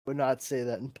but not say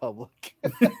that in public.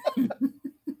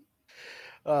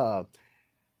 uh,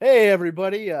 hey,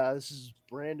 everybody. This is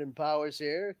Brandon Powers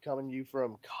here, coming to you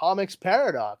from Comics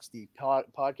Paradox, the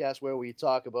podcast where we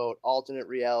talk about alternate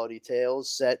reality tales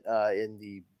set in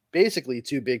the basically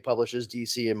two big publishers,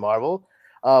 DC and Marvel.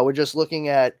 We're just looking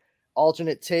at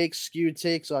alternate takes, skewed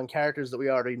takes on characters that we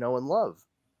already know and love.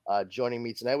 Joining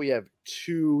me tonight, we have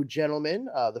two gentlemen.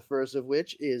 The first of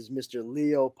which is Mr.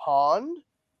 Leo Pond.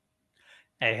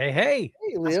 Hey. Hey,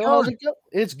 Leo, how's it going?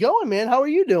 It's going, man. How are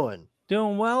you doing?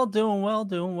 Doing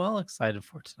well. Excited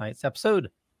for tonight's episode.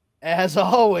 As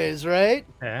always, right?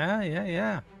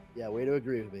 Yeah. Yeah, way to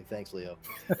agree with me. Thanks, Leo.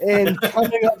 And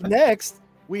coming up next,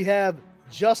 we have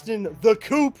Justin the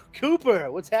Coop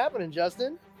Cooper. What's happening,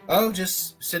 Justin? Oh,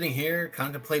 just sitting here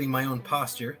contemplating my own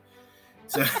posture.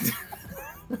 So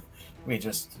we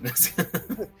just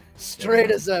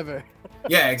straight as ever.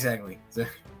 Yeah, exactly.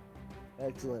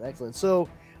 Excellent. So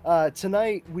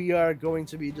tonight we are going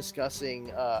to be discussing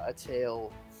a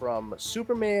tale from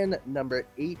Superman number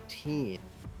 18.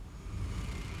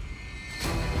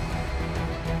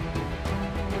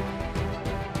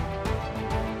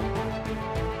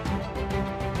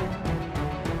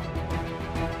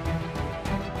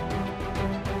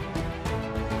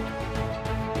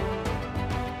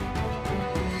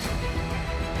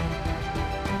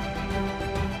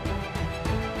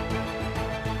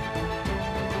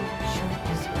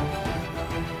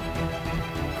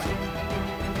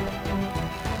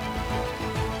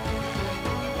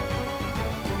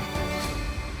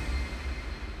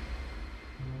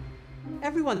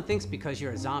 Everyone thinks because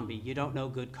you're a zombie, you don't know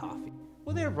good coffee.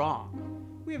 Well, they're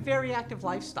wrong. We have very active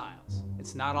lifestyles.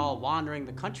 It's not all wandering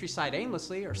the countryside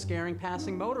aimlessly or scaring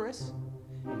passing motorists.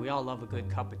 And we all love a good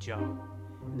cup of joe.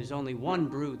 And there's only one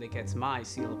brew that gets my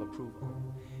seal of approval.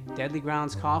 Deadly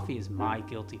Grounds coffee is my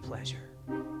guilty pleasure.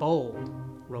 Bold,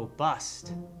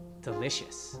 robust,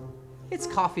 delicious. It's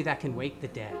coffee that can wake the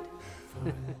dead.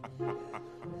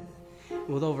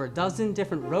 With over a dozen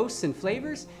different roasts and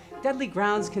flavors, Deadly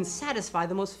Grounds can satisfy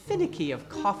the most finicky of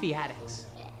coffee addicts.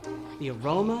 The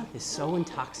aroma is so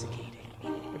intoxicating.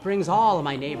 It brings all of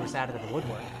my neighbors out of the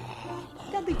woodwork.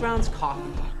 Deadly Grounds coffee.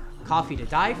 Coffee to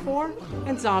die for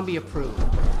and zombie approved.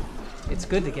 It's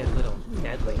good to get a little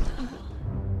deadly.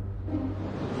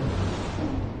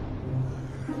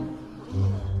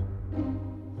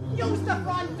 Use the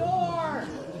front door!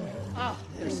 Oh,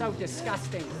 they're so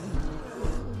disgusting.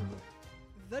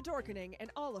 The Dorkening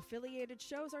and all affiliated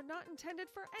shows are not intended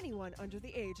for anyone under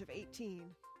the age of 18.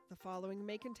 The following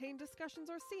may contain discussions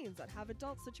or scenes that have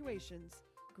adult situations,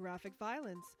 graphic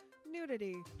violence,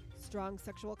 nudity, strong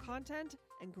sexual content,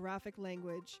 and graphic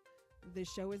language.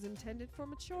 This show is intended for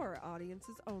mature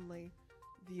audiences only.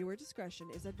 Viewer discretion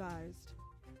is advised.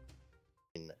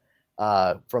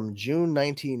 From June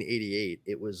 1988,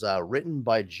 it was written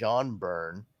by John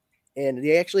Byrne. And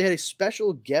they actually had a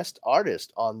special guest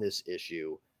artist on this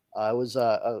issue. It was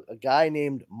a guy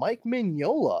named Mike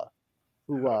Mignola,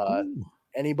 who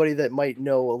anybody that might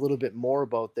know a little bit more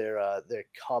about their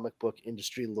comic book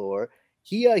industry lore,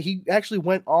 he actually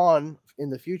went on in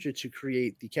the future to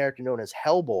create the character known as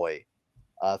Hellboy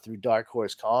through Dark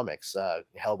Horse Comics.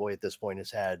 Hellboy at this point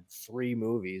has had 3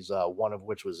 movies, one of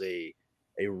which was a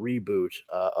reboot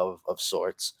of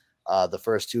sorts. The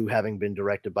first 2 having been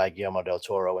directed by Guillermo del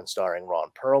Toro and starring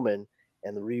Ron Perlman,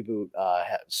 and the reboot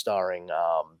starring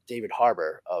David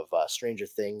Harbour of Stranger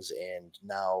Things and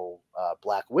now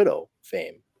Black Widow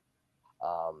fame.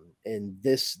 In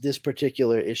this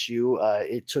particular issue,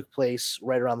 it took place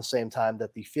right around the same time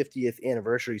that the 50th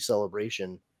anniversary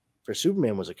celebration for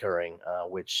Superman was occurring,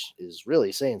 which is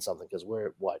really saying something because we're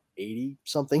at,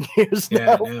 80-something years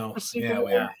now?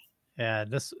 Yeah,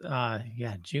 this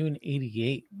June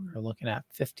 88, we're looking at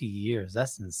 50 years.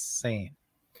 That's insane.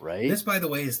 Right. This, by the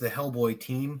way, is the Hellboy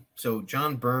team. So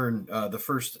John Byrne, the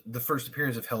first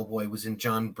appearance of Hellboy was in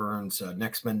John Byrne's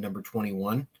Next Men number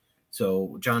 21.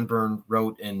 So John Byrne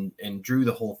wrote and drew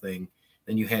the whole thing.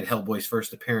 Then you had Hellboy's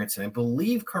first appearance, and I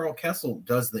believe Carl Kessel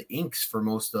does the inks for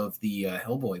most of the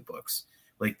Hellboy books,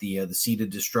 like the Seed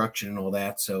of Destruction and all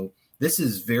that. So this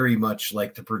is very much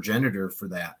like the progenitor for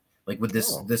that, like with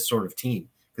this sort of team,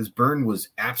 because Byrne was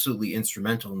absolutely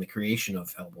instrumental in the creation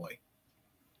of Hellboy.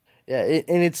 Yeah,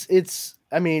 it's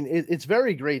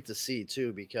very great to see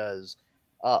too, because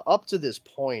up to this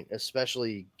point,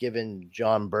 especially given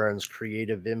John Byrne's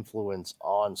creative influence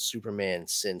on Superman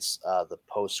since the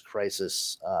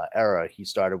post-crisis era, he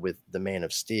started with the Man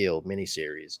of Steel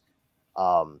miniseries.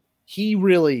 He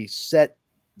really set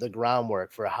the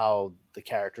groundwork for how the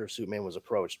character of Superman was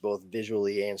approached, both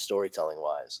visually and storytelling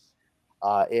wise.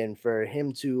 And for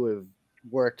him to have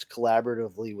worked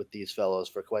collaboratively with these fellows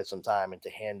for quite some time, and to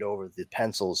hand over the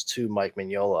pencils to Mike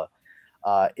Mignola.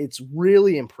 It's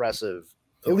really impressive,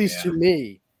 at least to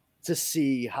me, to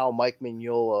see how Mike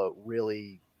Mignola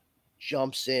really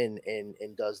jumps in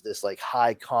and does this like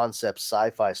high concept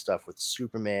sci-fi stuff with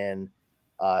Superman,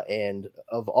 and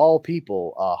of all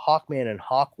people, Hawkman and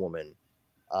Hawkwoman,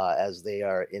 as they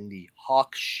are in the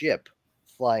Hawk ship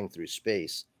flying through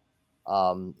space.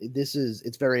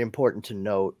 It's very important to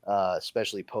note,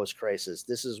 especially post crisis.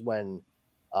 This is when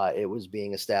it was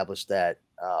being established that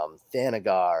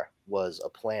Thanagar was a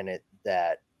planet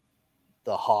that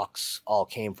the Hawks all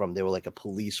came from. They were like a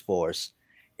police force,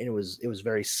 and it was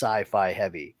very sci-fi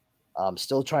heavy.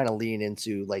 Still trying to lean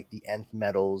into like the nth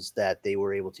metals that they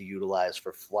were able to utilize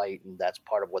for flight, and that's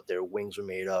part of what their wings were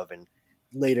made of. And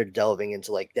later delving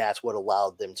into like that's what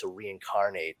allowed them to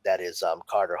reincarnate. That is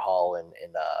Carter Hall and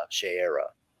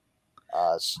Shaera.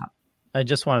 I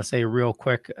just want to say real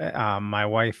quick, my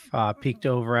wife peeked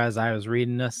over as I was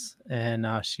reading this, and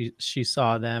she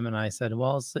saw them, and I said,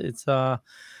 "Well, it's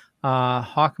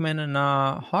Hawkman and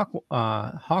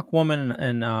Hawkwoman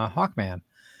and Hawkman,"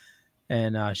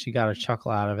 and she got a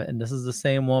chuckle out of it. And this is the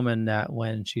same woman that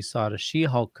when she saw the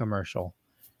She-Hulk commercial,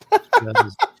 she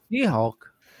goes, She-Hulk.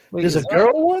 Wait, there's a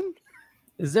girl one?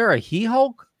 Is there a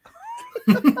He-Hulk?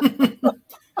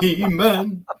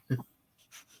 He-Man.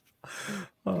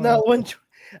 No,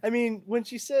 when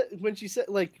she said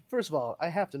like, first of all, I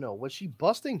have to know, was she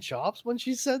busting chops when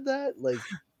she said that? Like,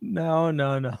 No.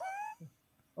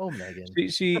 oh, Megan.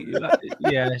 She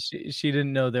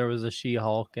didn't know there was a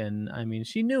She-Hulk, and I mean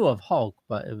she knew of Hulk,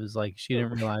 but it was like she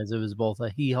didn't realize it was both a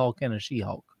He-Hulk and a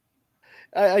She-Hulk.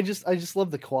 I just love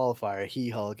the qualifier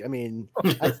He-Hulk. I mean,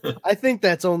 I think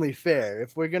that's only fair.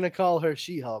 If we're gonna call her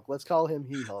She-Hulk, let's call him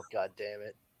He-Hulk. God damn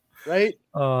it, right?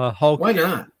 Hulk. Why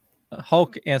not?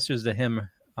 Hulk answers to him.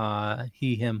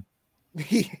 He, him.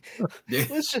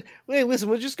 Listen,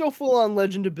 we'll just go full on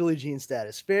Legend of Billie Jean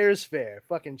status. Fair is fair.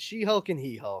 Fucking She-Hulk and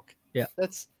He-Hulk. Yeah,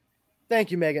 Thank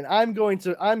you, Megan. I'm going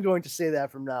to say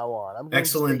that from now on.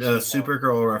 Excellent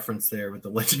Supergirl reference there with the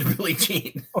Legend of Billie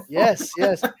Jean. Yes.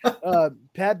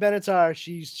 Pat Benatar,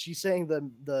 she sang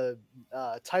the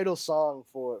title song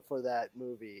for that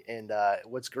movie, and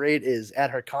what's great is at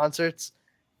her concerts,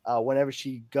 whenever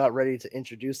she got ready to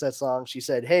introduce that song, she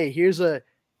said, "Hey, here's a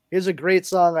great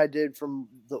song I did from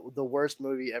the worst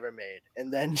movie ever made,"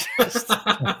 and then just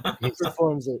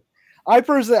performs it. I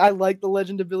like the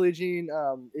Legend of Billie Jean.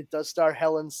 It does star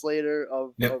Helen Slater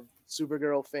of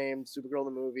Supergirl fame, Supergirl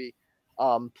the movie.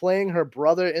 Playing her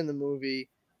brother in the movie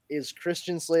is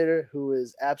Christian Slater, who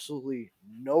is absolutely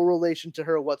no relation to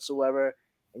her whatsoever.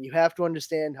 And you have to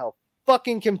understand how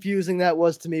fucking confusing that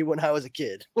was to me when I was a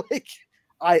kid. Like,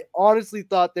 I honestly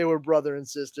thought they were brother and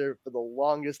sister for the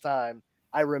longest time.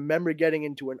 I remember getting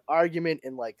into an argument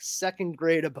in like second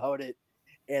grade about it,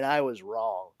 and I was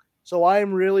wrong. So I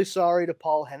am really sorry to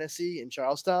Paul Hennessy in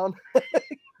Charlestown.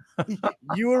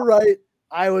 You were right.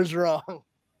 I was wrong.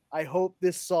 I hope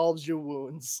this solves your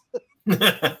wounds.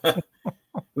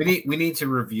 We need to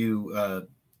review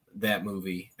that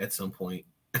movie at some point.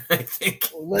 I think.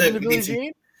 Legend of Billie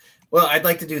Jean? Well, I'd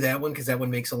like to do that one because that one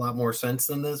makes a lot more sense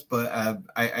than this. But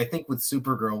I think with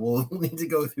Supergirl, we'll need to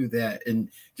go through that and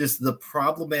just the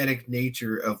problematic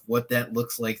nature of what that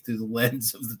looks like through the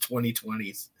lens of the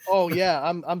 2020s. Oh yeah,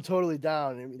 I'm totally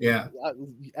down. Yeah,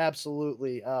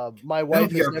 absolutely. My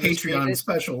wife has our Patreon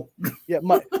special. Yeah,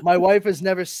 my wife has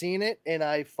never seen it, and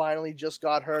I finally just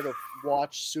got her to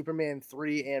watch Superman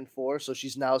 3 and 4, so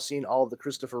she's now seen all of the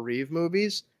Christopher Reeve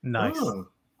movies. Nice.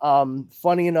 Oh.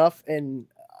 Funny enough, and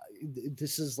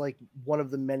this is like one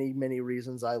of the many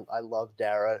reasons I love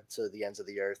Dara to the ends of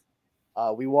the earth.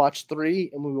 We watched 3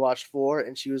 and we watched 4,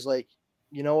 and she was like,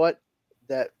 "You know what?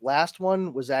 That last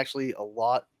one was actually a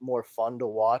lot more fun to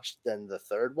watch than the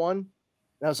third one."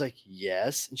 And I was like,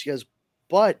 "Yes." And she goes,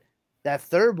 "But that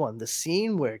third one, the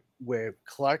scene where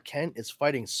Clark Kent is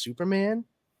fighting Superman,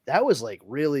 that was like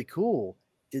really cool.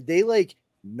 Did they like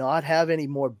not have any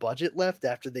more budget left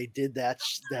after they did that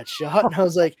shot?" And I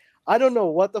was like, "I don't know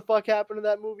what the fuck happened to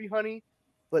that movie, honey,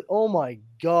 but oh my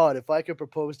God, if I could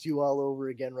propose to you all over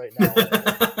again right now."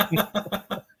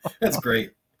 That's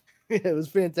great. It was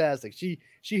fantastic. She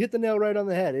hit the nail right on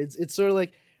the head. It's sort of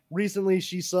like recently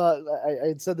she saw, I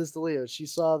had said this to Leo, she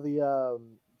saw the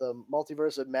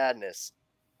Multiverse of Madness,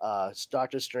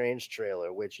 Doctor Strange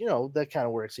trailer, which, you know, that kind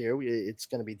of works here. It's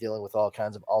going to be dealing with all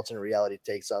kinds of alternate reality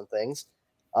takes on things.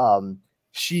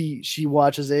 She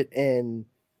watches it, and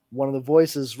one of the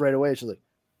voices right away, she's like,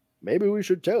 "Maybe we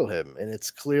should tell him." And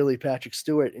it's clearly Patrick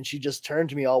Stewart. And she just turned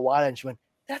to me all wide and she went,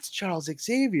 "That's Charles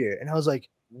Xavier." And I was like,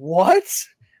 "What?"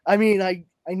 I mean, I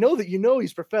know that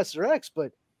he's Professor X,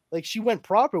 but like she went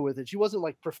proper with it. She wasn't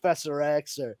like Professor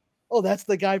X or oh, that's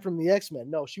the guy from the X-Men.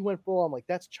 No, she went full on like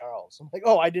that's Charles. I'm like,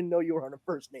 oh, I didn't know you were on a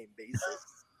first name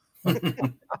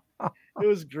basis. It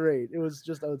was great. It was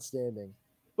just outstanding.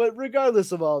 But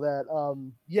regardless of all that,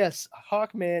 yes,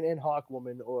 Hawkman and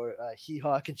Hawkwoman, or He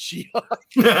Hawk and She Hawk.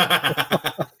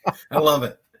 I love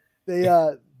it.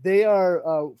 They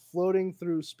are floating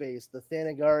through space, the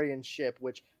Thanagarian ship,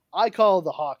 which I call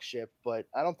the Hawk ship, but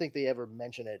I don't think they ever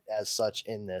mention it as such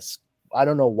in this. I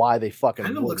don't know why they fucking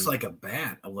kind of looks like a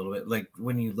bat a little bit. Like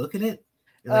when you look at it,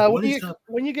 like,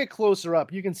 when you get closer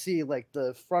up, you can see like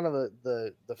the front of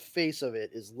the face of it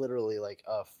is literally like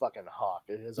a fucking hawk.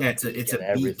 It is it's a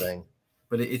everything, beak,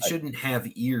 but it shouldn't have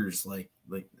ears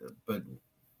but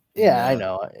yeah, I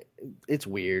know. It's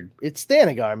weird. It's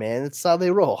Thanagar, man. It's how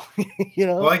they roll. You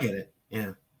know. Oh, I get it.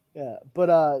 Yeah. Yeah,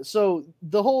 but so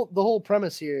the whole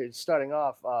premise here is starting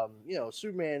off.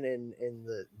 Superman and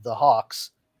the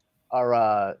Hawks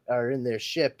are in their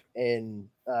ship, and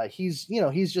he's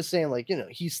just saying like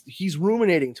he's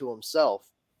ruminating to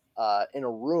himself in a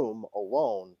room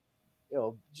alone.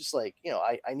 Just like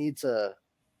I need to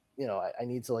I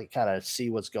need to like kind of see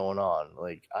what's going on.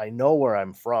 Like I know where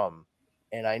I'm from,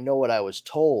 and I know what I was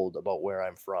told about where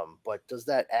I'm from, but does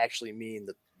that actually mean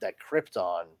that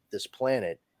Krypton, this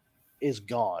planet, is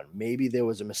gone? Maybe there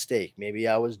was a mistake. Maybe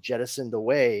I was jettisoned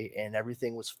away and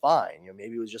everything was fine.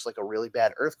 Maybe it was just like a really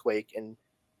bad earthquake and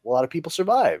a lot of people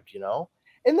survived,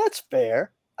 and that's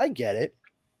fair. I get it.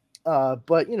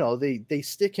 But they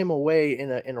stick him away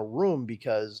in a room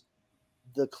because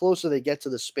the closer they get to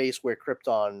the space where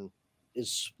Krypton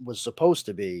was supposed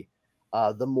to be,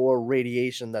 the more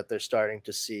radiation that they're starting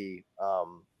to see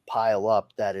pile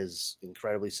up that is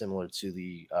incredibly similar to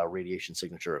the radiation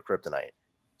signature of kryptonite.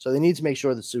 So they need to make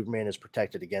sure that Superman is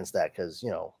protected against that because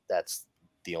that's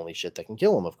the only shit that can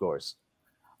kill him, of course.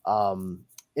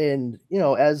 And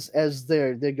as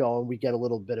they're going, we get a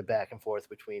little bit of back and forth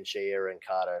between Shayer and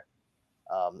Cotter.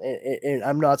 And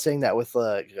I'm not saying that with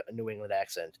a New England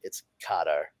accent. It's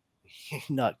Cotter,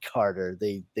 not Carter.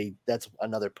 They that's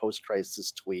another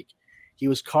post-crisis tweak. He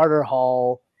was Carter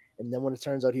Hall, and then when it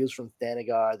turns out he was from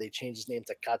Thanagar, they changed his name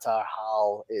to Qatar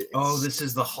Hal. This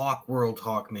is the Hawk World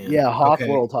Hawkman. Yeah, Hawk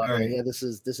World Hawkman. Right. Yeah, this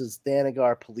is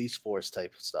Thanagar police force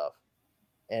type of stuff.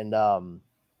 And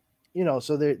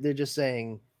so they're just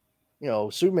saying,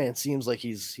 Superman seems like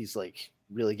he's like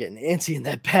really getting antsy in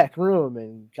that back room,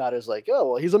 and Carter's like,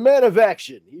 oh well, he's a man of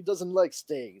action. He doesn't like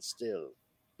staying still.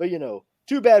 But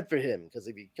too bad for him, because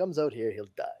if he comes out here, he'll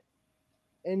die.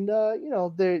 And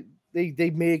they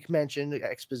make mention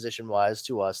exposition wise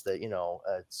to us that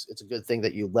it's a good thing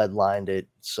that you lead lined it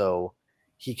so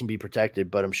he can be protected,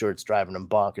 but I'm sure it's driving him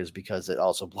bonkers because it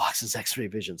also blocks his X-ray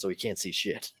vision so he can't see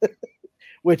shit.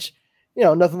 Which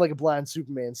nothing like a blind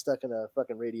Superman stuck in a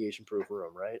fucking radiation proof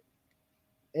room, right?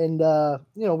 And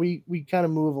we kind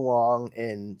of move along,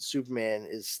 and Superman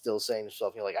is still saying to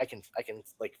himself, like I can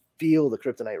like feel the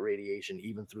kryptonite radiation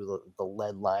even through the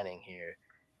lead lining here,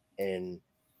 and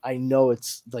I know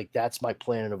it's like that's my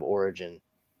planet of origin,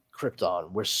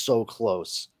 Krypton. We're so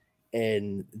close,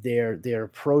 and they're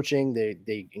approaching.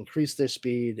 They increase their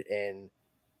speed, and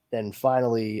then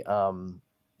finally,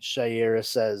 Shaira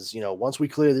says, once we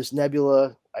clear this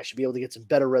nebula, I should be able to get some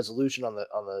better resolution on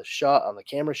the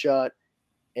camera shot.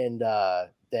 And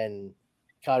then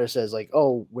Cotter says, like,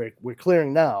 oh, we're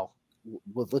clearing now.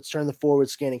 Let's turn the forward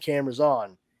scanning cameras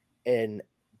on, and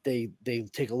they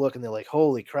take a look and they're like,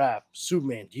 holy crap,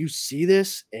 Superman, do you see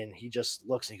this? And he just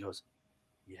looks and he goes,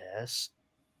 yes.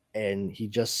 And he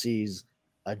just sees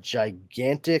a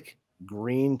gigantic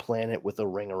green planet with a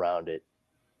ring around it.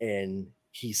 And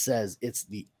he says, it's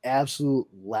the absolute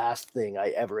last thing I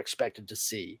ever expected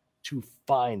to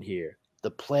find here. The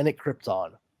planet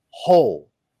Krypton, whole,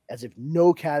 as if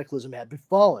no cataclysm had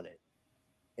befallen it.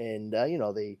 And,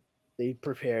 they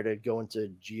prepare to go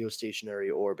into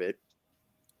geostationary orbit.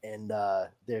 And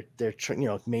they're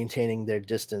maintaining their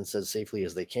distance as safely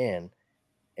as they can,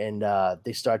 and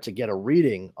they start to get a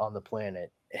reading on the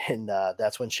planet, and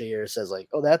that's when Shayer says, like,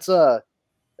 oh, that's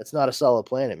not a solid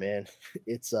planet, man.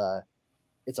 It's a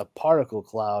particle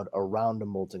cloud around a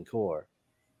molten core.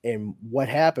 And what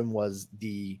happened was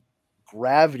the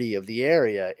gravity of the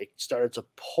area, it started to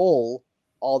pull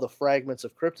all the fragments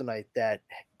of kryptonite that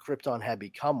Krypton had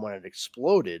become when it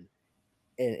exploded.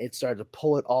 And it started to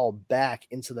pull it all back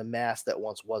into the mass that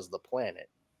once was the planet.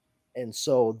 And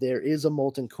so there is a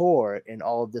molten core and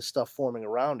all of this stuff forming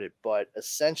around it. But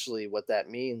essentially what that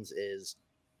means is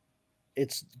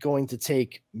it's going to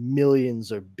take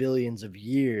millions or billions of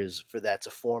years for that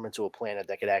to form into a planet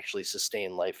that could actually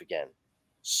sustain life again.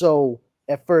 So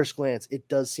at first glance, it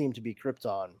does seem to be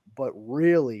Krypton, but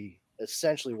really,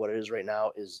 essentially, what it is right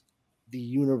now is the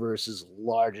universe's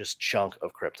largest chunk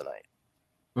of kryptonite.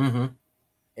 Mm-hmm.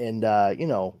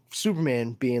 And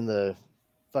Superman, being the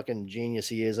fucking genius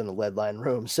he is in the lead line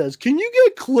room, says, "Can you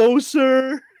get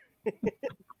closer?"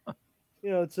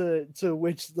 To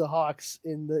which the Hawks,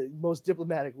 in the most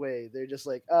diplomatic way, they're just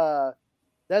like,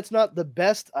 that's not the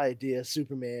best idea,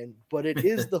 Superman, but it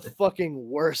is the fucking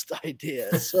worst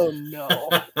idea. So no."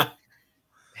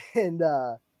 And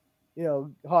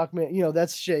Hawkman,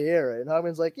 that's Shayera, and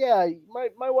Hawkman's like, "Yeah,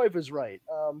 my wife is right.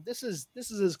 This is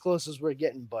as close as we're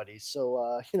getting, buddy.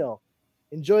 So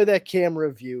enjoy that camera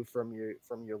view from your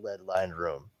lead lined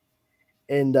room."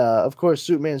 And of course,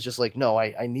 Superman's just like, "No,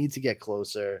 I need to get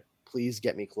closer. Please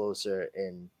get me closer."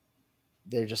 And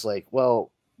they're just like,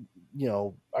 "Well,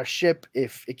 our ship,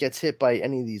 if it gets hit by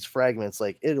any of these fragments,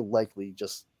 like it'll likely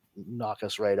just knock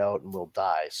us right out and we'll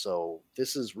die. So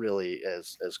this is really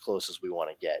as close as we want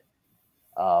to get."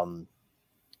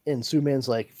 And Superman's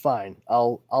like, "Fine,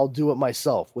 I'll do it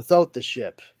myself without the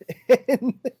ship."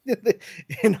 and,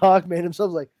 and Hawkman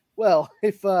himself's like, "Well,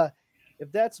 if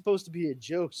that's supposed to be a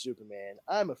joke, Superman,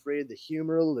 I'm afraid the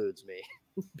humor eludes me."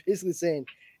 Basically saying,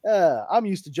 "I'm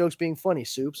used to jokes being funny,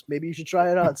 Soups. Maybe you should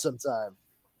try it on sometime."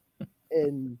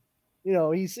 And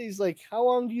he's like, "How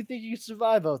long do you think you can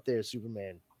survive out there,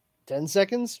 Superman? 10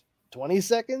 seconds? 20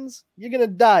 seconds? You're gonna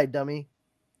die, dummy."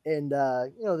 And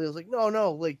they're like,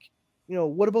 "No, like,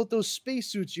 what about those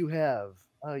spacesuits you have?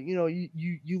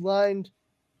 You lined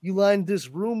this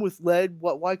room with lead.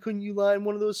 Why couldn't you line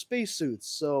one of those spacesuits?"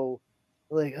 So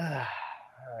like, all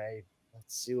right,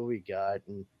 let's see what we got.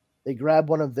 And they grab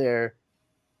one of their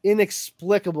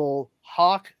inexplicable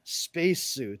Hawk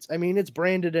spacesuits. I mean, it's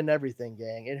branded and everything,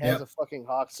 gang. It has a fucking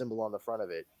Hawk symbol on the front of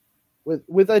it,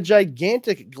 with a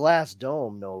gigantic glass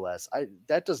dome, no less.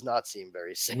 That does not seem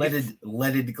very safe.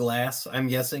 Leaded glass, I'm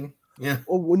guessing. Yeah.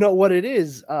 Well, no, what it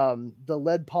is, the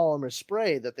lead polymer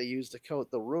spray that they use to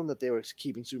coat the room that they were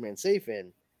keeping Superman safe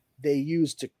in, they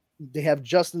have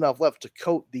just enough left to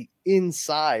coat the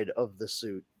inside of the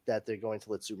suit that they're going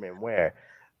to let Superman wear.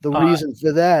 The reason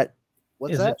for that,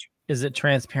 is it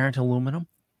transparent aluminum?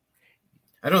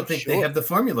 I don't think they have the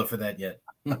formula for that yet.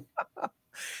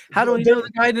 How do we know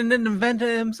the guy didn't invent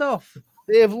it himself?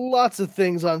 They have lots of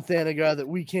things on Thanagar that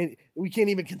we can't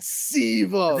even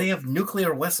conceive of. They have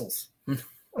nuclear vessels.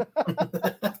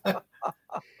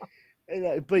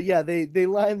 But yeah, they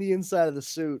line the inside of the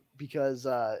suit because,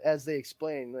 as they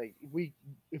explain, like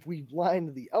if we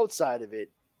lined the outside of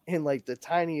it and like the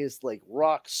tiniest like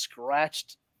rock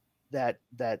scratched that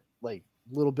like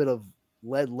little bit of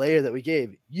lead layer that we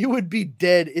gave, you would be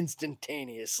dead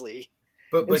instantaneously.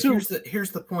 But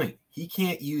here's the point. He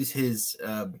can't use his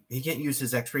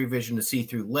X-ray vision to see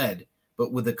through lead.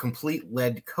 But with a complete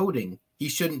lead coating, he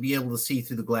shouldn't be able to see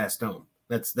through the glass dome.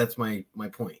 That's my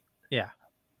point. Yeah.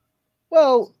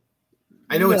 Well,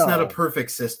 I know it's not a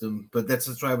perfect system, but that's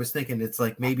what I was thinking. It's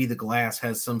like maybe the glass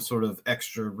has some sort of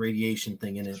extra radiation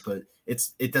thing in it, but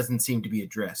it doesn't seem to be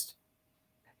addressed.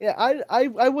 Yeah,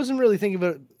 I wasn't really thinking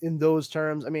of it in those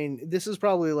terms. I mean, this is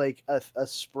probably like a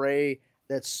spray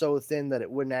that's so thin that it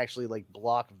wouldn't actually like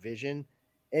block vision.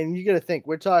 And you got to think,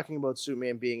 we're talking about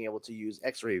Superman being able to use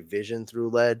X-ray vision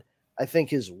through lead. I think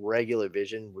his regular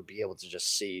vision would be able to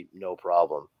just see no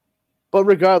problem. But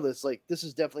regardless, like this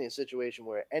is definitely a situation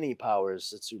where any powers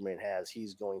that Superman has,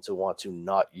 he's going to want to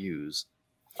not use.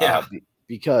 Yeah.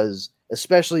 Because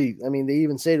especially, I mean, they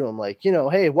even say to him like,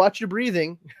 hey, watch your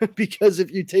breathing because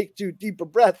if you take too deep a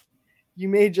breath, you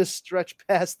may just stretch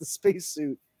past the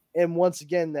spacesuit. And once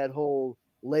again, that whole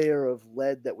layer of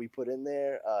lead that we put in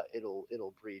there,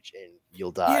 it'll breach and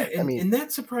you'll die. Yeah, and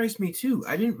that surprised me too.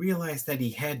 I didn't realize that he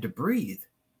had to breathe.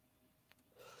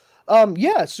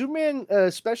 Yeah, Superman,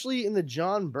 especially in the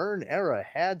John Byrne era,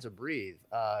 had to breathe.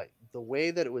 The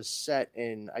way that it was set,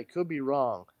 and I could be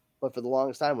wrong, but for the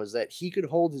longest time was that he could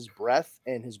hold his breath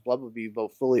and his blood would be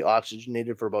about fully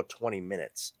oxygenated for about 20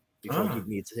 minutes before he'd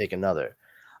need to take another.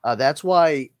 That's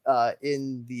why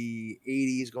in the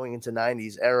 80s going into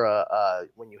 90s era,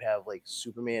 when you have like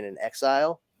Superman in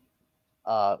exile,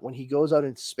 when he goes out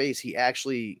into space, he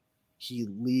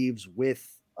leaves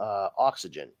with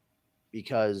oxygen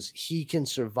because he can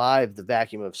survive the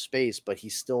vacuum of space, but he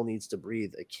still needs to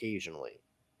breathe occasionally.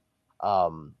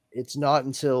 It's not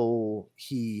until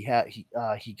he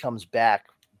comes back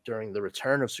during the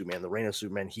return of Superman, the reign of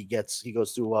Superman, he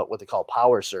goes through what they call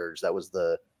power surge. That was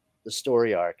the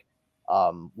story arc,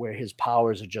 where his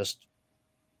powers are just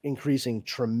increasing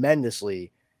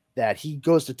tremendously, that he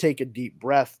goes to take a deep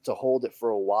breath to hold it for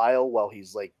a while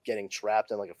he's like getting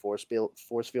trapped in like a force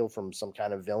field from some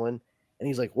kind of villain. And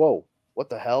he's like, whoa, what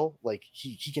the hell? Like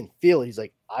he can feel it. He's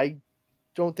like, I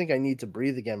don't think I need to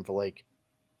breathe again for like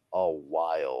a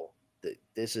while.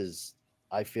 This is,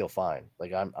 I feel fine.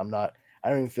 Like I'm not, I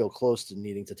don't even feel close to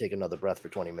needing to take another breath for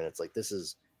 20 minutes. Like this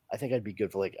is, I think I'd be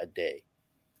good for like a day,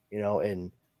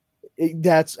 and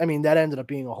I mean, that ended up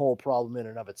being a whole problem in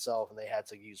and of itself. And they had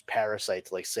to use Parasite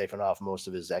to like siphon off most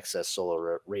of his excess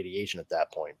solar radiation at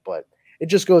that point. But it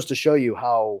just goes to show you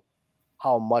how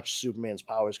much Superman's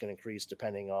powers can increase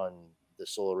depending on the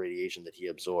solar radiation that he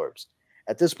absorbs.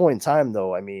 At this point in time,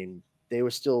 though, I mean, they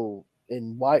were still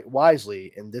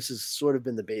wisely, and this has sort of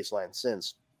been the baseline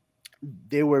since,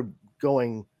 they were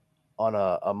going on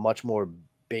a much more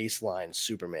baseline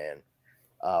Superman,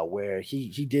 where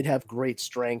he did have great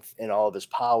strength in all of his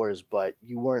powers, but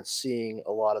you weren't seeing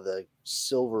a lot of the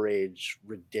Silver Age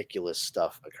ridiculous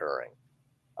stuff occurring.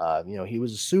 He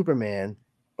was a Superman,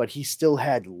 but he still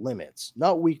had limits,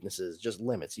 not weaknesses, just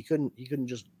limits. He couldn't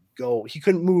just go. He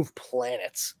couldn't move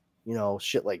planets,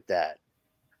 shit like that.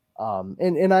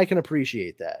 And I can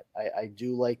appreciate that. I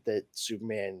do like that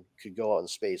Superman could go out in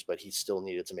space, but he still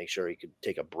needed to make sure he could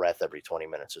take a breath every 20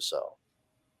 minutes or so.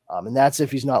 And that's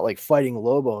if he's not like fighting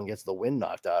Lobo and gets the wind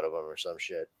knocked out of him or some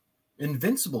shit.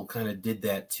 Invincible kind of did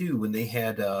that too when they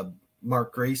had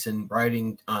Mark Grayson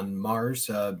riding on Mars,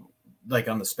 like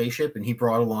on the spaceship, and he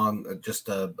brought along just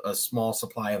a small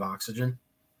supply of oxygen.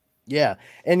 Yeah,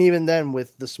 and even then,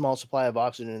 with the small supply of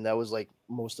oxygen, that was like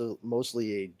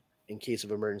mostly a in case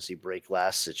of emergency break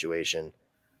glass situation.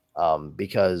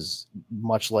 Because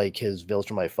much like his Village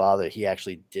for My Father, he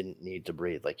actually didn't need to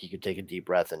breathe. Like he could take a deep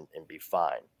breath and be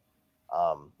fine.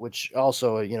 Which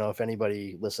also, if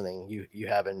anybody listening, you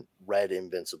haven't read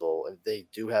Invincible, they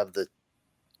do have the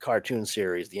cartoon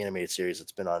series, the animated series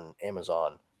that's been on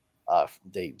Amazon.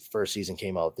 The first season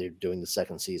came out. They're doing the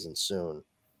second season soon.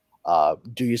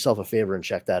 Do yourself a favor and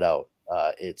check that out.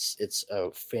 It's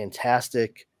a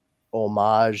fantastic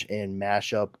homage and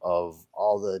mashup of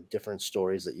all the different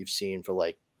stories that you've seen for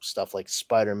like stuff like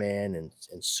Spider-Man and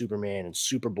Superman and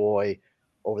Superboy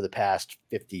over the past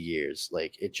 50 years.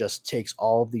 Like it just takes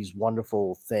all of these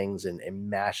wonderful things and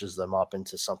mashes them up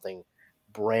into something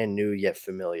brand new yet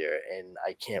familiar. And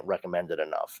I can't recommend it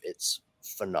enough. It's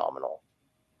phenomenal.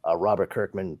 Robert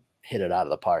Kirkman hit it out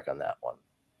of the park on that one.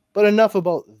 But enough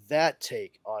about that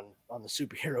take on the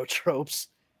superhero tropes.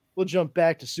 We'll jump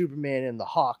back to Superman and the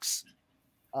Hawks.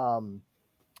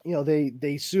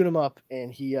 They suit him up,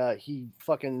 and he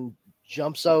fucking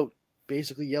jumps out,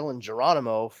 basically yelling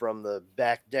Geronimo from the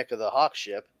back deck of the Hawk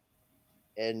ship.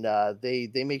 And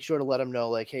they make sure to let him know,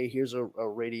 like, hey, here's a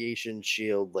radiation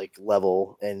shield like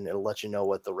level, and it'll let you know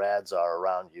what the rads are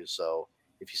around you. So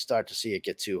if you start to see it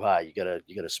get too high, you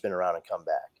gotta spin around and come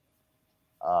back.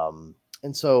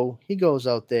 And so he goes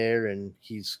out there and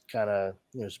he's kind of,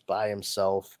 just by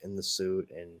himself in the suit,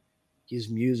 and he's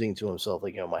musing to himself,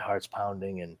 like, my heart's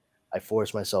pounding and I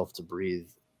force myself to breathe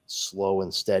slow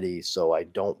and steady so I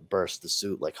don't burst the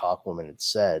suit like Hawkwoman had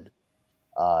said.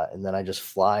 And then I just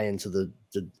fly into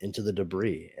the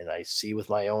debris, and I see with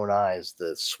my own eyes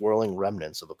the swirling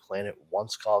remnants of a planet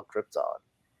once called Krypton.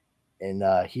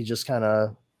 And he just kind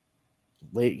of,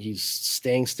 he's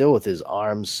staying still with his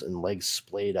arms and legs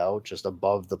splayed out just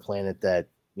above the planet that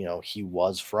he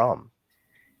was from.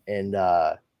 And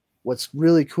what's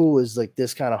really cool is like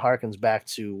this kind of harkens back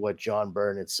to what John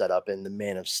Byrne had set up in the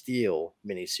Man of Steel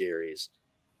miniseries,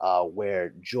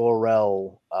 where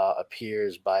Jor-El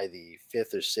appears by the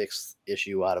 5th or 6th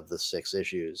issue out of the 6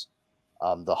 issues,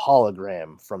 the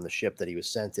hologram from the ship that he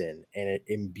was sent in, and it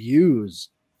imbues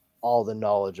all the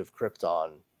knowledge of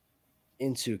Krypton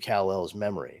into Kal-El's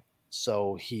memory.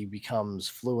 So he becomes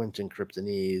fluent in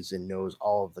Kryptonese and knows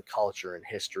all of the culture and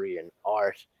history and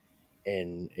art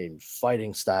and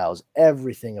fighting styles,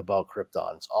 everything about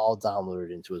Krypton. It's all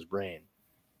downloaded into his brain.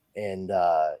 And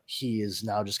he is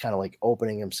now just kind of like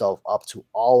opening himself up to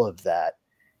all of that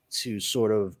to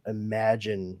sort of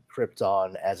imagine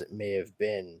Krypton as it may have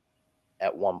been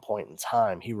at one point in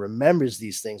time. He remembers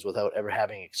these things without ever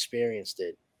having experienced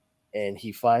it. And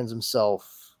he finds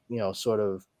himself, sort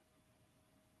of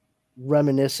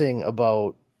reminiscing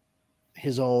about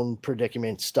his own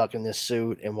predicament stuck in this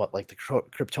suit and what like the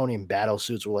Kryptonian battle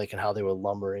suits were like and how they were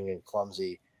lumbering and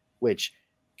clumsy, which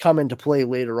come into play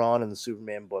later on in the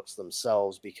Superman books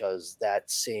themselves, because that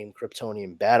same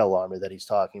Kryptonian battle armor that he's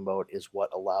talking about is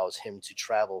what allows him to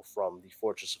travel from the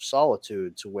Fortress of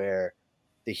Solitude to where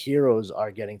the heroes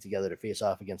are getting together to face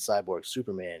off against Cyborg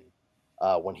Superman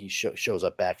when he shows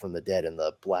up back from the dead in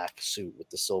the black suit with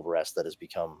the silver S that has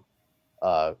become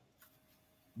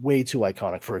way too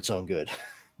iconic for its own good.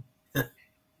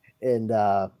 And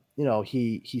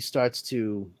he starts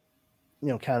to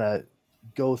kind of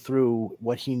go through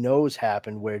what he knows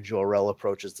happened, where Jor-El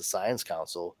approaches the Science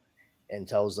Council and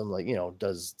tells them, like,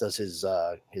 does his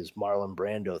Marlon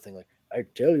Brando thing, like, I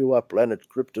tell you, our planet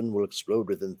Krypton will explode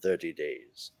within 30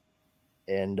 days.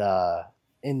 And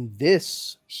in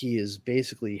this, he is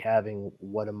basically having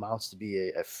what amounts to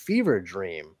be a fever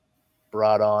dream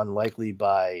brought on likely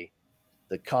by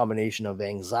the combination of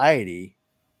anxiety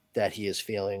that he is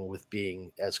feeling with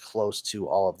being as close to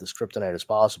all of this kryptonite as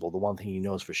possible. The one thing he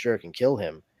knows for sure can kill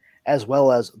him, as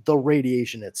well as the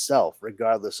radiation itself,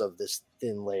 regardless of this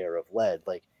thin layer of lead.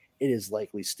 Like, it is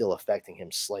likely still affecting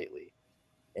him slightly.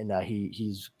 And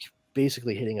he's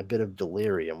basically hitting a bit of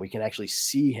delirium. We can actually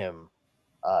see him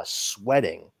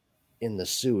sweating in the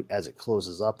suit as it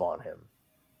closes up on him.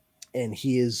 And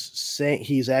he's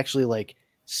actually like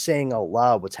saying out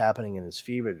loud what's happening in his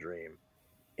fever dream.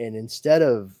 And instead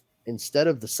of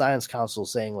the Science Council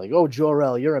saying, like, oh,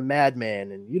 Jor-El, you're a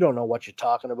madman and you don't know what you're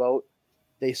talking about,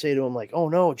 they say to him, like, oh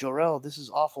no, Jor-El, this is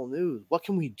awful news. What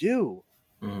can we do?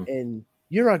 And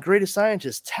you're our greatest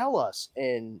scientist. Tell us.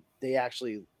 And they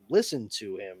actually listen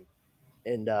to him.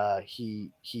 And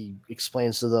he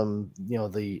explains to them,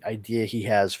 the idea he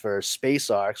has for space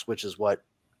arcs, which is what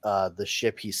the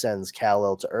ship he sends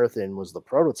Kal-El to Earth in was the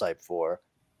prototype for.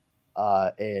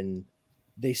 And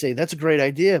they say that's a great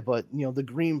idea, but the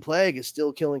green plague is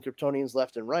still killing Kryptonians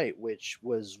left and right, which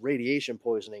was radiation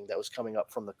poisoning that was coming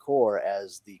up from the core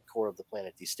as the core of the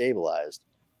planet destabilized.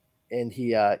 And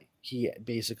he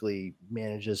basically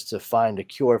manages to find a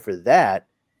cure for that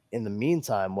in the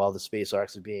meantime while the space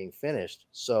arcs are being finished.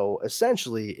 So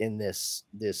essentially, in this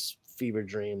fever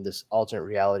dream, this alternate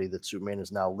reality that Superman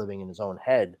is now living in his own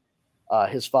head,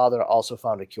 his father also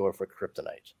found a cure for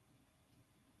kryptonite.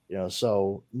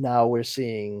 So now we're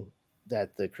seeing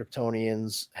that the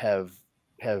Kryptonians have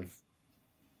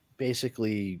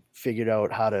basically figured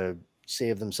out how to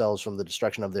save themselves from the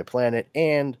destruction of their planet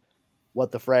and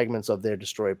what the fragments of their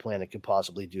destroyed planet could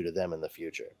possibly do to them in the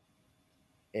future.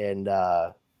 And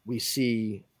we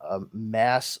see a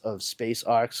mass of space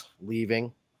arcs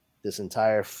leaving this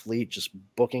entire fleet, just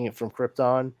booking it from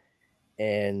Krypton,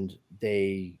 and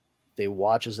they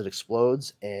watch as it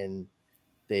explodes, and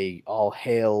they all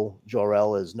hail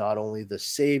Jor-El as not only the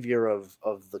savior of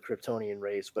the Kryptonian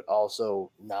race, but also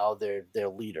now their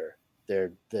leader,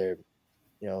 their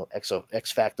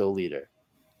ex facto leader.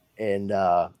 And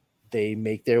they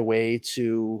make their way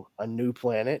to a new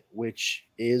planet, which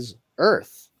is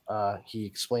Earth. He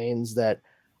explains that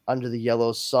under the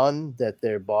yellow sun, that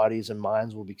their bodies and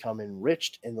minds will become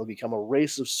enriched, and they'll become a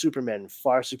race of supermen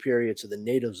far superior to the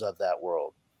natives of that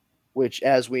world. Which,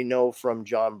 as we know from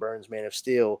John Byrne's Man of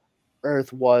Steel,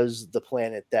 Earth was the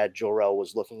planet that Jor-El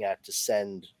was looking at to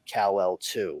send Kal-El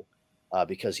to,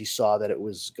 because he saw that it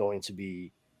was going to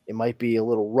be, it might be a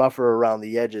little rougher around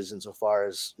the edges insofar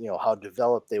as, how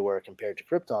developed they were compared to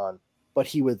Krypton, but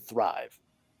he would thrive.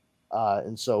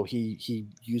 And so he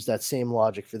used that same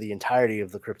logic for the entirety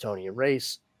of the Kryptonian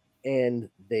race, and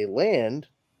they land,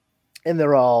 and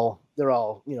they're all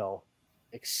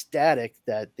ecstatic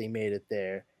that they made it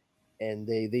there. And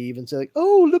they even say, like,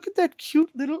 oh, look at that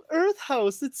cute little Earth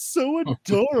house. It's so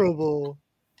adorable.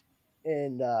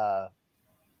 And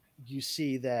you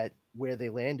see that where they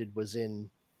landed was in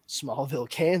Smallville,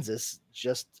 Kansas,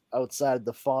 just outside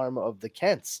the farm of the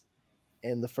Kents.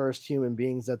 And the first human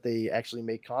beings that they actually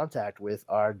make contact with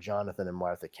are Jonathan and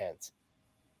Martha Kent.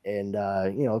 And,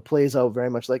 it plays out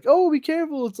very much like, oh, be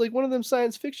careful. It's like one of them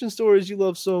science fiction stories you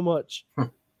love so much.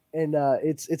 And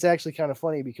it's actually kind of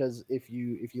funny because if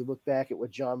you look back at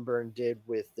what John Byrne did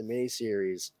with the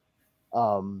miniseries,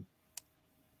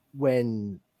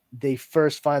 when they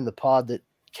first find the pod that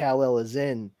Kal-El is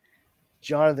in,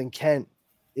 Jonathan Kent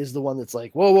is the one that's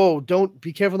like, whoa, don't,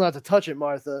 be careful not to touch it,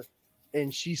 Martha.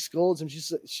 And she scolds him.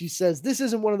 She says, this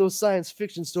isn't one of those science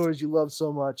fiction stories you love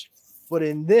so much. But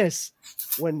in this,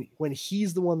 when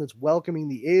he's the one that's welcoming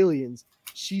the aliens,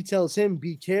 she tells him,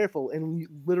 be careful, and he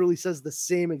literally says the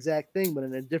same exact thing, but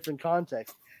in a different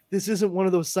context. This isn't one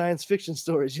of those science fiction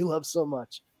stories you love so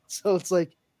much. So it's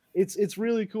like, it's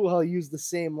really cool how he used the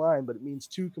same line, but it means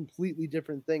two completely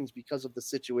different things because of the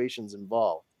situations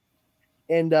involved.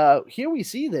 And here we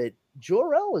see that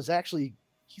Jor-El is actually,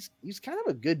 he's kind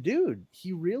of a good dude.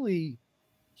 He really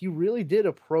did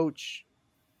approach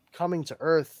coming to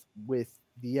Earth with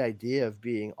the idea of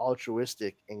being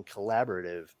altruistic and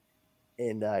collaborative.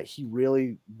 And he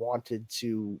really wanted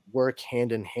to work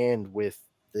hand in hand with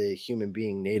the human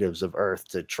being natives of Earth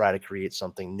to try to create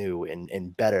something new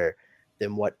and better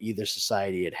than what either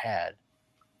society had.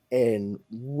 And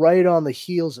right on the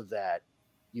heels of that,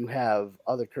 you have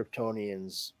other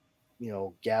Kryptonians,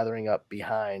 gathering up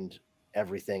behind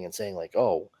everything and saying like,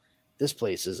 "Oh, this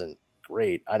place isn't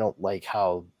great. I don't like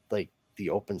how like the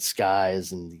open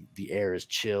skies and the air is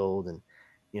chilled, and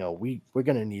we're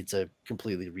gonna need to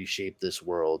completely reshape this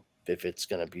world if it's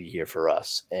gonna be here for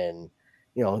us." And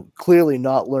clearly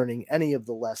not learning any of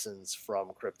the lessons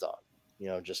from Krypton.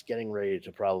 Just getting ready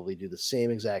to probably do the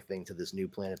same exact thing to this new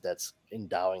planet that's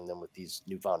endowing them with these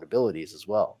newfound abilities as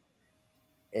well.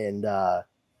 And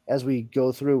as we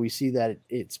go through, we see that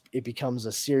it becomes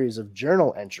a series of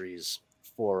journal entries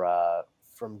for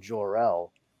from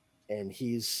Jor-El, and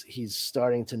he's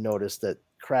starting to notice that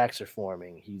cracks are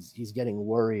forming. He's getting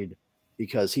worried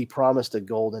because he promised a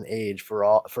golden age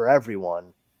for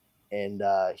everyone, and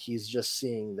he's just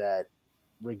seeing that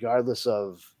regardless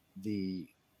of the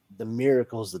the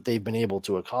miracles that they've been able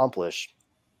to accomplish,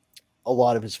 a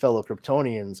lot of his fellow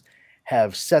Kryptonians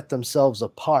have set themselves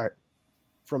apart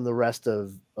from the rest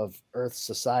of Earth's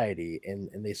society, and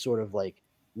they sort of like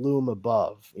loom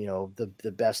above.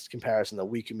 The best comparison that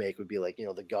we can make would be like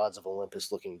the gods of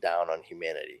Olympus looking down on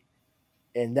humanity,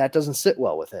 and that doesn't sit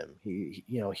well with him.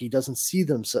 He doesn't see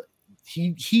them.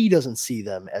 He doesn't see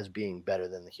them as being better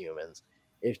than the humans.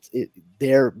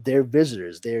 They're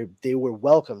visitors. They were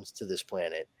welcomed to this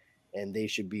planet, and they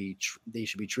should be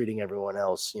treating everyone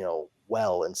else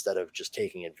well instead of just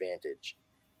taking advantage.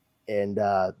 And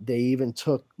they even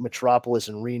took Metropolis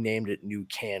and renamed it New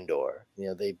Kandor.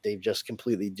 They've just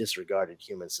completely disregarded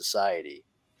human society.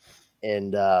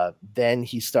 And then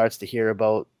he starts to hear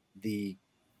about the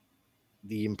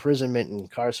imprisonment and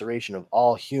incarceration of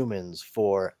all humans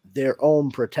for their own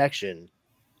protection,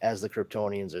 as the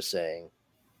Kryptonians are saying.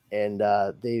 And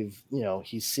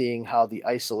he's seeing how the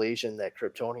isolation that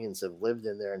Kryptonians have lived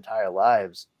in their entire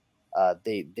lives,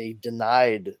 they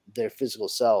denied their physical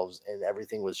selves, and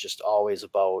everything was just always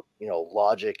about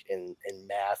logic and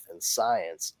math and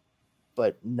science.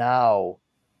 But now,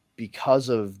 because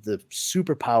of the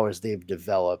superpowers they've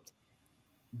developed,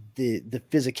 the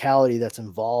physicality that's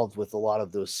involved with a lot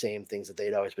of those same things that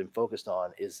they'd always been focused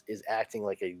on is acting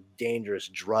like a dangerous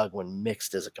drug when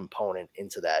mixed as a component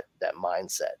into that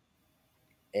mindset.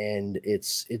 And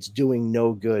it's doing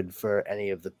no good for any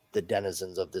of the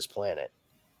denizens of this planet.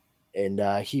 And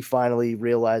he finally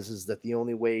realizes that the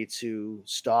only way to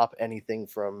stop anything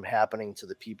from happening to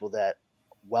the people that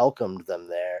welcomed them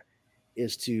there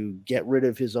is to get rid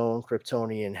of his own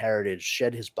Kryptonian heritage,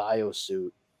 shed his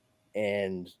biosuit,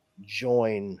 and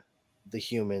join the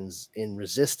humans in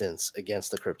resistance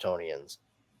against the Kryptonians.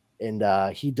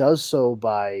 And he does so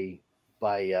by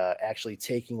actually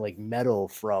taking like metal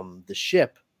from the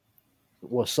ship,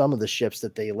 well, some of the ships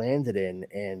that they landed in,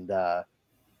 and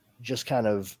just kind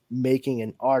of making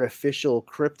an artificial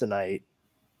kryptonite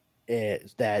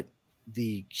that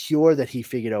the cure that he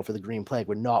figured out for the Green Plague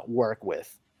would not work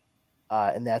with.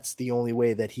 And that's the only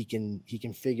way that he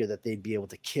can figure that they'd be able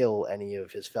to kill any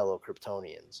of his fellow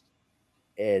Kryptonians.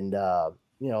 And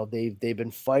they've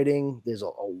been fighting. There's a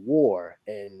war,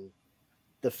 and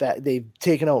the fact they've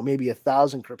taken out maybe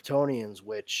 1,000 Kryptonians,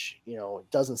 which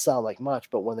doesn't sound like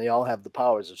much, but when they all have the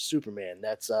powers of Superman,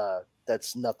 that's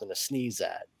nothing to sneeze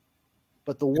at.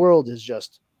 But the world is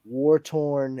just war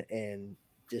torn and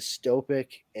dystopic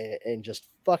and just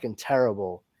fucking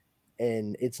terrible,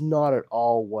 and it's not at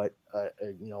all what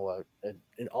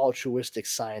an altruistic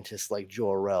scientist like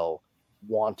Jor-El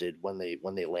wanted when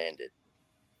they landed.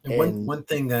 And one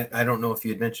thing that I don't know if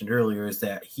you had mentioned earlier is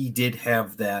that he did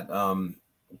have that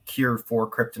cure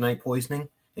for kryptonite poisoning,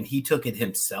 and he took it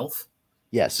himself.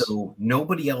 Yes. So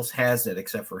nobody else has it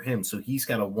except for him. So he's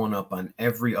got a one up on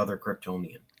every other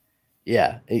Kryptonian.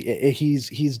 Yeah,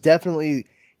 he's definitely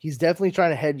trying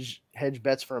to hedge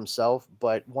bets for himself.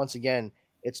 But once again,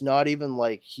 it's not even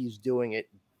like he's doing it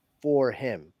for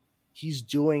him. He's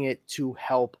doing it to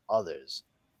help others.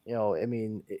 I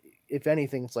mean, if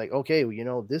anything, it's like, okay,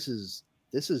 well, this is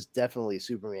definitely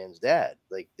Superman's dad.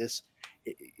 Like this,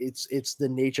 it's the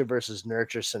nature versus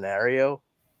nurture scenario,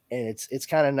 and it's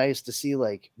kind of nice to see,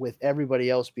 like, with everybody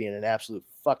else being an absolute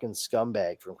fucking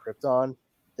scumbag from Krypton,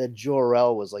 that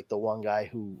Jor-El was like the one guy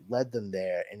who led them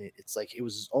there, and it's like it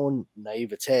was his own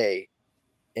naivete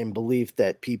and belief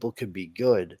that people could be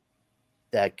good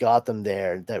that got them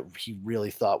there, that he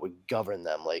really thought would govern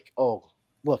them. Like, oh,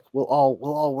 look, we'll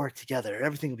all work together,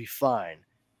 everything will be fine.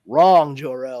 Wrong,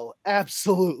 Jor-El,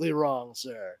 absolutely wrong,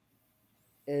 sir.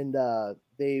 And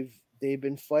they've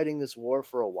been fighting this war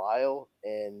for a while,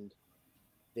 and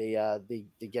they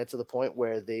get to the point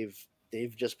where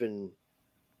they've just been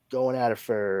going at it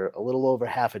for a little over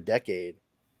half a decade,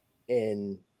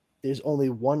 and there's only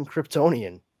one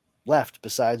Kryptonian left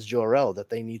besides Jor-El that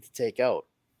they need to take out.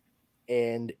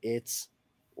 And it's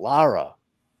Lara,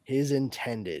 his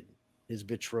intended, his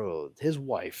betrothed, his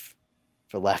wife,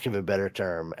 for lack of a better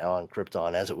term, on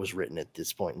Krypton as it was written at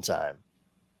this point in time.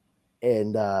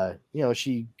 And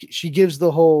she gives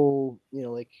the whole,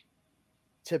 like,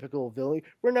 typical villain,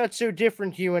 we're not so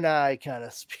different, you and I, kind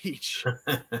of speech.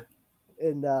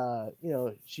 And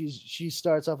she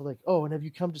starts off like, oh, and have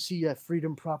you come to see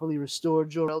freedom properly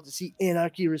restored, Jor-El, to see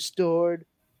anarchy restored?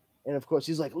 And of course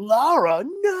he's like, Lara,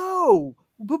 no,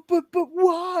 but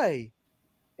why?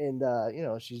 And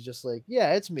she's just like,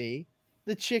 yeah, it's me,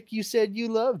 the chick you said you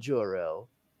loved, Jor-El,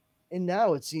 and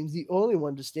now it seems the only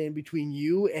one to stand between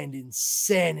you and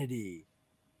insanity.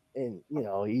 And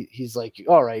he's like,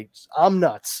 all right, I'm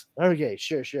nuts. Okay,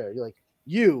 sure. You're like,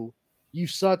 you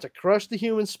sought to crush the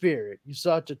human spirit. You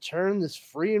sought to turn this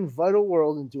free and vital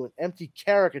world into an empty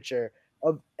caricature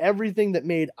of everything that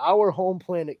made our home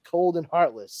planet cold and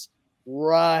heartless.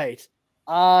 Right.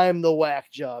 I'm the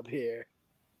whack job here.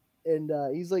 And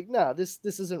he's like, nah, this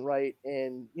isn't right.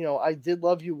 And I did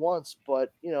love you once,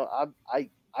 but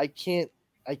I can't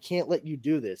let you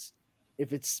do this.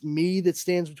 If it's me that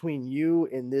stands between you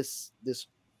and this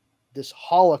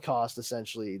Holocaust,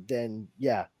 essentially, then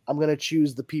yeah, I'm gonna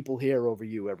choose the people here over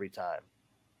you every time.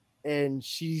 And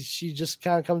she just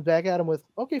kind of comes back at him with,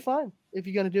 okay, fine, if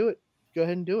you're gonna do it, go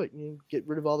ahead and do it. Get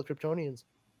rid of all the Kryptonians.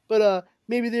 But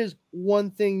maybe there's one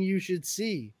thing you should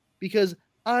see, because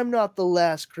I'm not the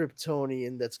last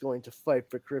Kryptonian that's going to fight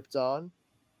for Krypton.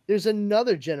 There's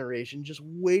another generation just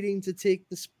waiting to take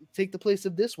the place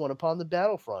of this one upon the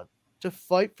battlefront to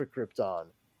fight for Krypton.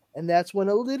 And that's when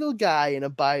a little guy in a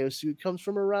biosuit comes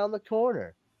from around the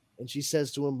corner. And she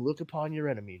says to him, look upon your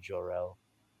enemy, Jor-El.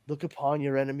 Look upon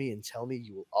your enemy and tell me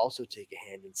you will also take a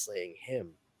hand in slaying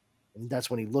him. And that's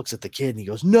when he looks at the kid and he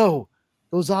goes, no,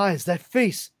 those eyes, that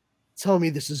face. Tell me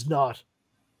this is not.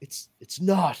 It's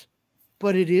not.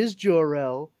 But it is,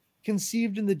 Jor-El,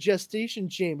 conceived in the gestation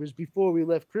chambers before we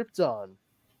left Krypton.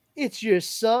 It's your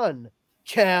son,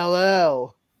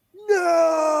 Kal-El.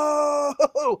 No!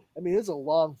 I mean, it's a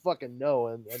long fucking no.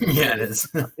 And yeah, it is.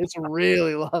 It's a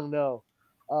really long no.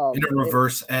 In a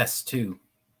reverse S, too.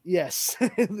 Yes.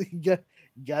 You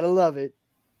gotta love it.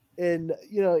 And,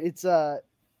 it's,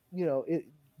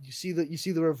 you see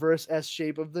the reverse S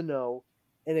shape of the no,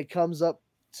 and it comes up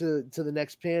to the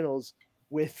next panels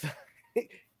with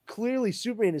clearly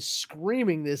Superman is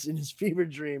screaming this in his fever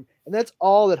dream, and that's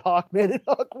all that Hawkman and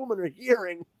Hawkwoman are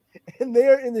hearing. And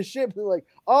they're in the ship. They're like,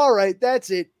 all right, that's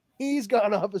it. He's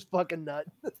gone off his fucking nut.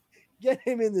 Get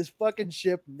him in this fucking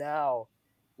ship now.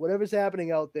 Whatever's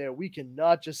happening out there, we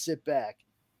cannot just sit back.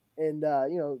 And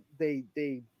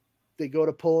they go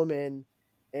to pull him in,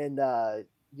 and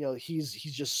he's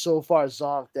just so far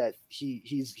zonked that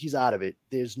he's out of it.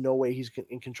 There's no way he's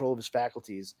in control of his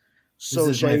faculties. So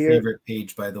this is my favorite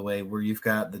page, by the way, where you've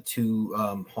got the two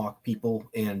Hawk people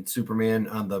and Superman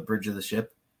on the bridge of the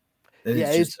ship.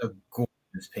 It's just a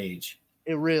gorgeous page.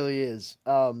 It really is.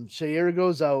 Shayera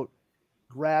goes out,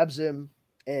 grabs him,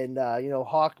 and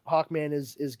Hawkman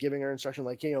is giving her instruction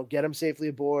like, get him safely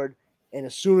aboard. And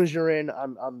as soon as you're in,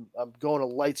 I'm going at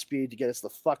light speed to get us the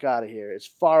fuck out of here, as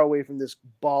far away from this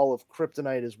ball of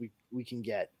kryptonite as we can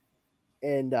get.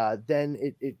 And then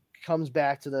it comes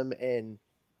back to them, and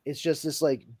it's just this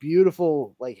like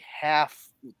beautiful like half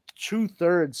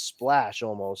 2/3 splash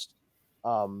almost,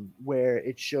 where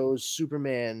it shows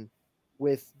Superman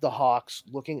with the Hawks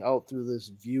looking out through this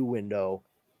view window,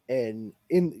 and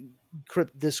in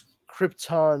this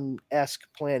Krypton-esque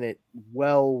planet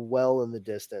well in the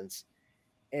distance.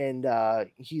 And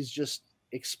he's just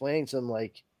explaining to them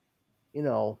like,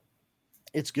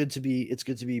 it's good to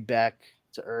be back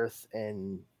to Earth.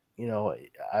 And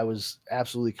I was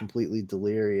absolutely completely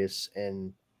delirious,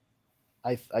 and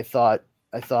I thought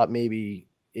maybe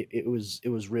it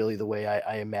was really the way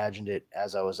I imagined it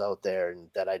as I was out there, and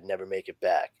that I'd never make it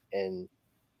back. And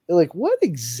they're like, what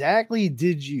exactly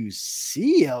did you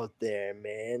see out there,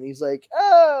 man? He's like,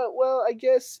 well, I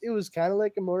guess it was kind of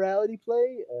like a morality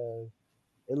play,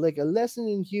 like a lesson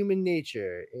in human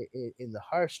nature, in the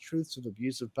harsh truths of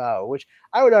abuse of power, which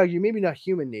I would argue maybe not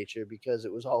human nature, because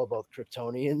it was all about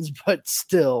Kryptonians, but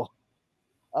still.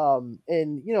 And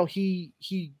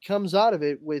he comes out of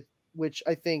it with, which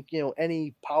I think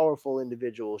any powerful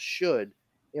individual should.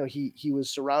 He was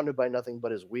surrounded by nothing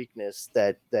but his weakness,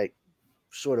 that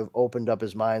sort of opened up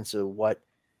his mind to what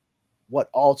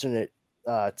alternate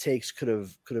takes could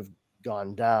have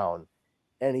gone down.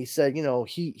 And he said,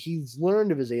 he's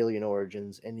learned of his alien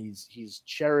origins, and he's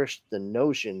cherished the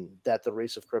notion that the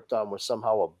race of Krypton was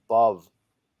somehow above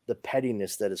the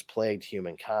pettiness that has plagued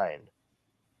humankind.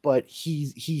 but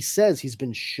he says he's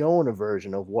been shown a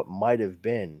version of what might have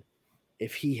been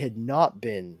if he had not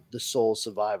been the sole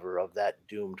survivor of that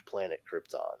doomed planet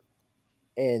Krypton.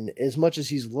 And as much as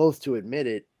he's loath to admit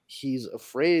it, he's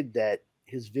afraid that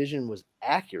his vision was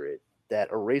accurate,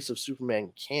 that a race of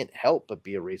Superman can't help but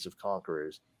be a race of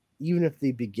conquerors, even if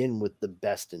they begin with the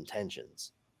best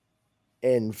intentions.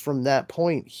 And from that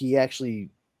point, he actually,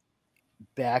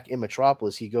 back in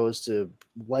Metropolis, he goes to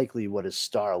likely what is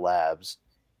Star Labs.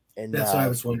 And That's what I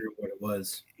was wondering what it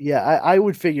was. yeah, I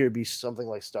would figure it'd be something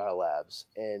like Star Labs.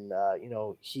 And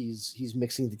he's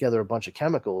mixing together a bunch of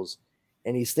chemicals,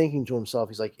 and he's thinking to himself,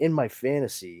 he's like, in my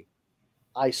fantasy,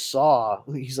 he's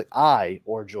like, I,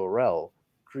 or Jor-El,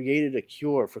 created a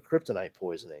cure for kryptonite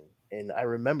poisoning. And I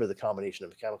remember the combination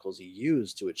of chemicals he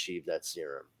used to achieve that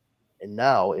serum. And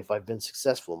now, if I've been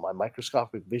successful, my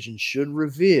microscopic vision should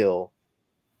reveal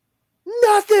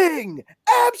nothing!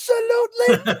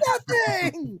 Absolutely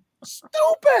nothing!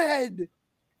 Stupid!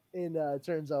 And it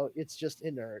turns out it's just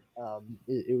inert.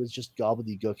 It was just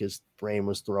gobbledygook his brain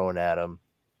was throwing at him.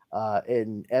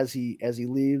 And as he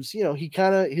leaves, he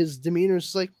kind of, his demeanor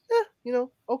is like,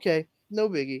 okay, no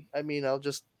biggie. I mean,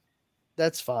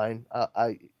 that's fine.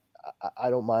 I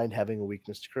don't mind having a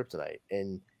weakness to kryptonite.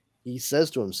 And he says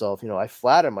to himself, I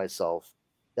flatter myself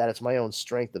that it's my own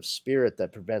strength of spirit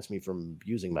that prevents me from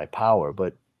using my power,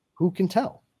 but who can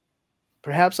tell?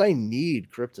 Perhaps I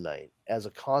need kryptonite as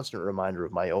a constant reminder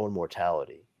of my own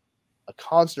mortality, a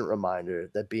constant reminder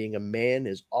that being a man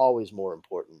is always more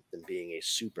important than being a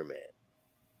Superman.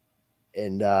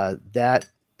 And that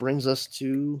brings us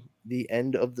to the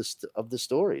end of the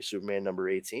story, Superman number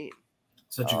 18.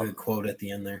 Such a good quote at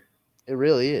the end there. It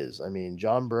really is. I mean,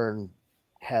 John Byrne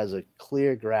has a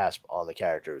clear grasp on the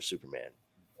character of Superman.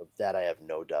 Of that, I have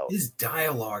no doubt. His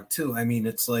dialogue too. I mean,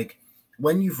 it's like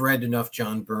when you've read enough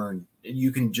John Byrne,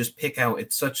 you can just pick out.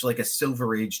 It's such like a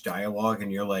Silver Age dialogue,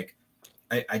 and you're like,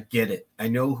 I get it. I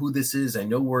know who this is. I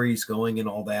know where he's going and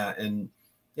all that. And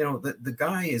the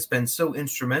guy has been so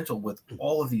instrumental with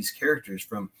all of these characters,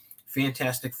 from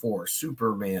Fantastic Four,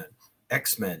 Superman,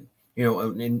 X-Men.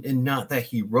 And not that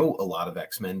he wrote a lot of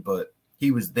X-Men, but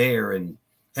he was there and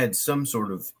had some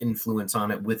sort of influence on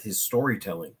it with his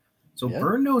storytelling. So yeah.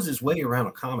 Byrne knows his way around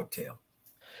a comic tale.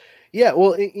 Yeah,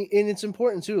 well, and it's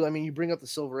important too. I mean, you bring up the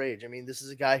Silver Age. I mean, this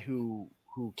is a guy who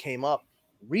came up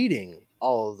reading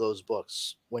all of those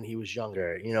books when he was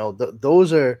younger.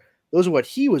 Those are what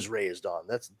he was raised on.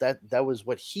 That was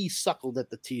what he suckled at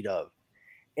the teat of,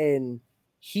 and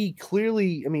he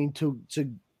clearly, I mean, to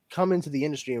come into the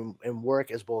industry and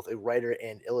work as both a writer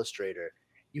and illustrator,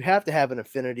 you have to have an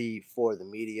affinity for the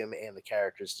medium and the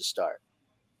characters to start.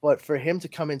 But for him to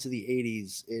come into the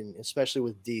 80s, especially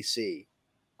with DC,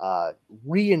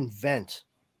 reinvent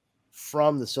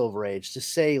from the Silver Age, to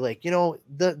say, like,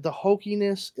 the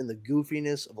hokiness and the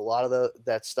goofiness of a lot of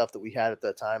that stuff that we had at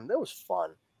that time, that was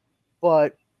fun.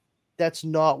 But that's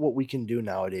not what we can do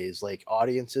nowadays. Like,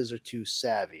 audiences are too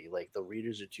savvy. Like, the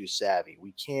readers are too savvy.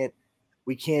 We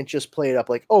can't just play it up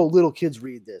like, oh, little kids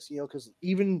read this, because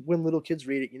even when little kids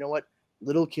read it, you know what?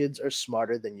 Little kids are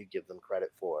smarter than you give them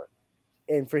credit for.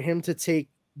 And for him to take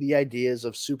the ideas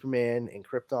of Superman and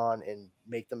Krypton and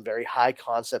make them very high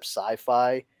concept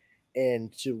sci-fi,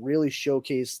 and to really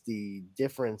showcase the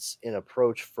difference in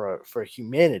approach for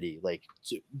humanity, like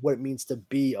what it means to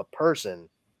be a person,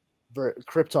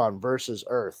 Krypton versus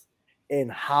Earth, and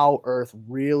how Earth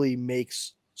really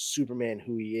makes Superman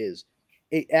who he is.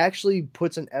 It actually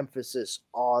puts an emphasis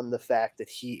on the fact that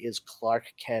he is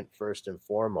Clark Kent first and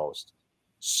foremost,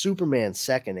 Superman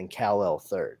second, and Kal-El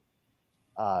third.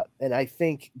 And I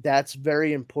think that's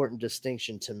very important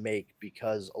distinction to make,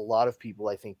 because a lot of people,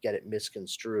 I think, get it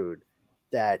misconstrued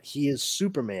that he is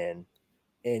Superman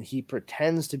and he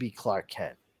pretends to be Clark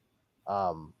Kent.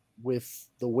 With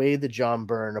the way that John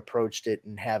Byrne approached it,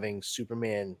 and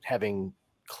having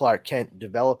Clark Kent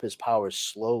develop his powers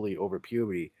slowly over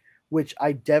puberty, which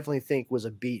I definitely think was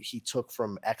a beat he took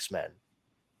from X-Men,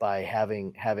 by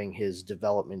having his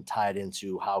development tied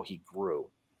into how he grew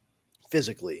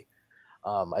physically.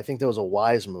 I think that was a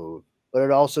wise move, but it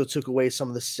also took away some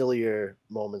of the sillier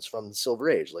moments from the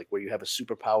Silver Age, like where you have a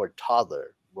superpowered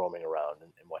toddler roaming around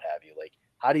and what have you. Like,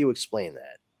 how do you explain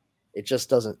that? It just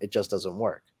doesn't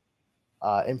work.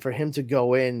 And for him to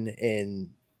go in and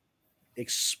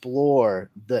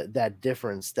explore that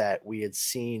difference that we had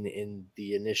seen in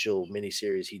the initial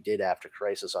miniseries he did after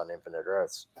Crisis on Infinite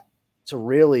Earths, to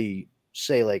really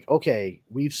say, like, okay,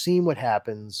 we've seen what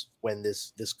happens when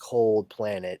this cold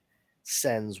planet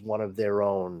sends one of their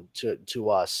own to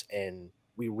us, and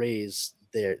we raise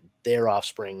their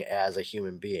offspring as a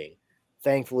human being.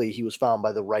 Thankfully, he was found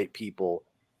by the right people,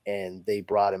 and they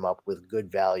brought him up with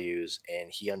good values,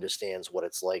 and he understands what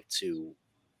it's like to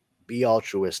be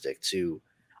altruistic, to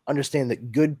understand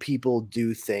that good people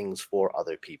do things for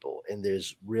other people, and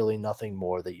there's really nothing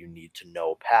more that you need to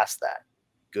know past that.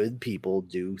 Good people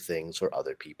do things for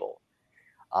other people.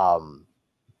 Um,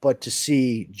 but to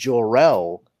see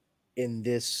Jor-El in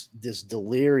this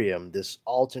delirium, this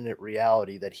alternate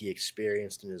reality that he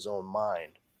experienced in his own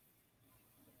mind,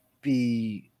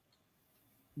 be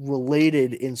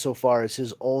related insofar as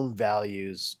his own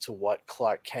values to what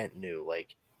Clark Kent knew.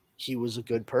 Like, he was a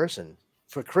good person.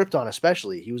 For Krypton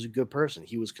especially, he was a good person.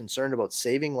 He was concerned about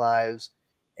saving lives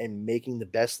and making the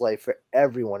best life for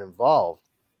everyone involved.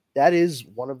 That is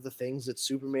one of the things that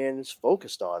Superman is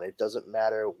focused on. It doesn't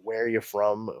matter where you're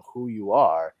from, who you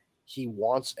are. He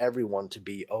wants everyone to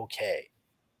be okay.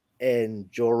 And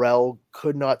Jor-El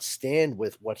could not stand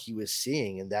with what he was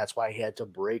seeing, and that's why he had to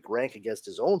break rank against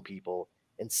his own people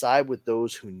and side with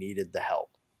those who needed the help.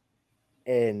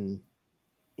 And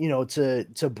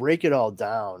to break it all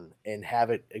down and have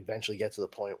it eventually get to the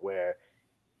point where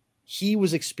he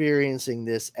was experiencing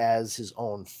this as his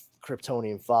own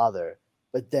Kryptonian father,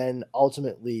 but then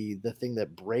ultimately the thing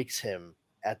that breaks him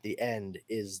at the end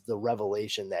is the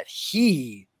revelation that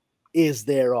he is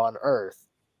there on Earth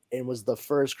and was the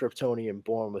first Kryptonian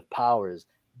born with powers.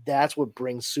 That's what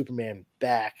brings Superman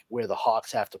back, where the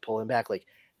Hawks have to pull him back. Like,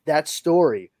 that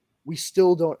story, we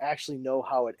still don't actually know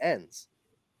how it ends.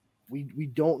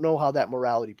 We don't know how that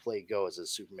morality play goes,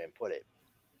 as Superman put it.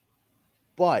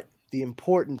 But the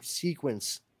important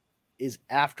sequence is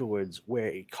afterwards, where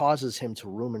it causes him to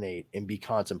ruminate and be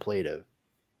contemplative.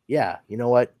 Yeah, you know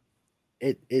what?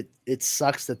 It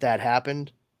sucks that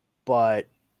happened, but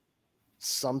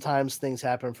sometimes things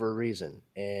happen for a reason,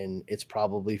 and it's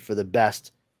probably for the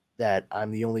best that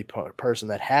I'm the only person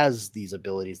that has these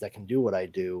abilities that can do what I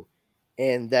do,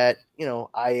 and that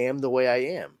I am the way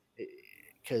I am,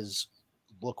 because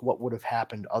look what would have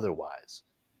happened otherwise.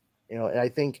 And I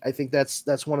think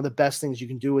that's one of the best things you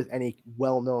can do with any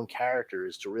well-known character,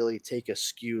 is to really take a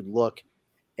skewed look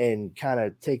and kind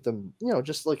of take them,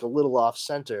 just like a little off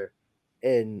center,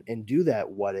 and do that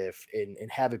what if, and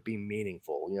have it be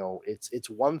meaningful. It's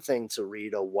one thing to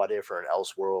read a what if or an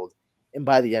Elseworld, and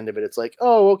by the end of it, it's like,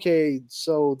 oh, okay,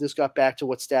 so this got back to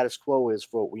what status quo is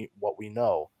for what we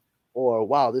know, or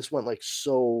wow, this went like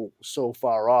so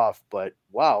far off, but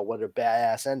wow, what a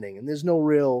badass ending, and there's no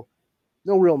real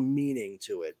meaning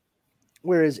to it.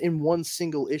 Whereas in one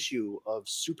single issue of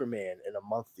Superman in a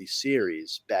monthly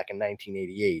series back in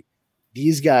 1988,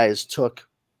 these guys took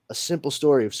a simple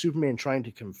story of Superman trying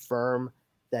to confirm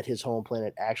that his home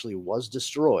planet actually was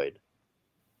destroyed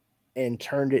and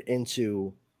turned it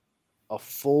into a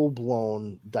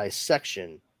full-blown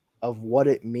dissection of what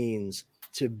it means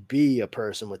to be a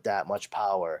person with that much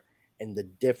power, and the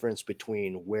difference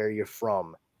between where you're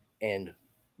from and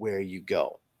where you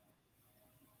go.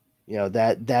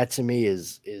 That to me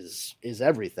is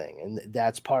everything, and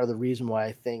that's part of the reason why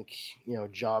I think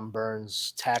John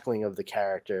Byrne's tackling of the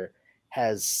character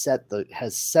has set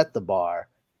the bar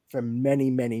for many,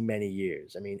 many, many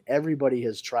years. I mean, everybody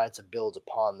has tried to build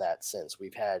upon that since.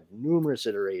 We've had numerous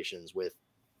iterations with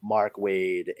Mark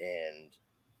Waid and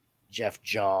Jeff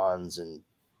Johns and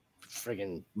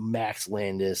friggin' Max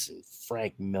Landis and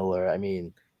Frank Miller. I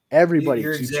mean, everybody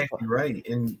You're keeps exactly right,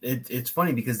 and it's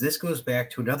funny because this goes back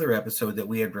to another episode that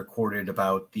we had recorded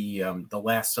about the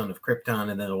last son of Krypton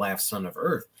and then the last son of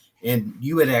Earth, and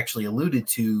you had actually alluded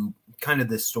to kind of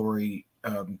this story,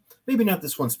 maybe not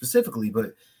this one specifically,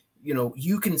 but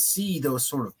you can see those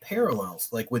sort of parallels,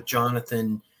 like with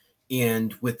Jonathan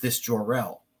and with this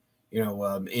Jor-El,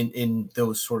 in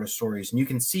those sort of stories, and you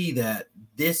can see that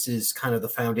this is kind of the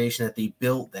foundation that they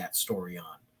built that story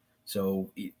on.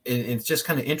 So it's just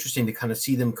kind of interesting to kind of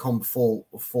see them come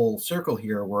full circle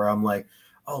here, where I'm like,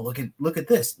 oh, look at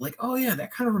this, like, oh yeah,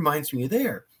 that kind of reminds me of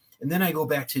there. And then I go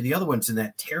back to the other ones in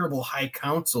that terrible High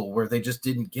Council where they just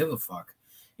didn't give a fuck,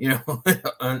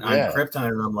 on Krypton,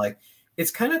 and I'm like,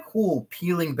 it's kind of cool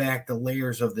peeling back the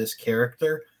layers of this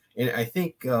character. And I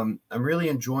think I'm really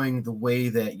enjoying the way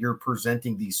that you're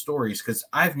presenting these stories, because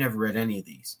I've never read any of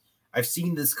these. I've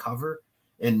seen this cover,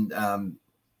 and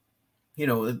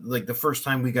like the first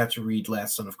time we got to read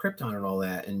Last Son of Krypton and all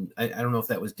that, and I don't know if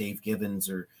that was Dave Gibbons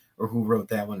or who wrote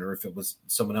that one, or if it was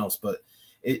someone else, but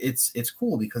it's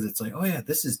cool because it's like, oh yeah,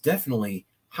 this is definitely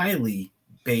highly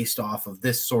based off of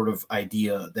this sort of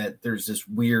idea that there's this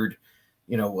weird,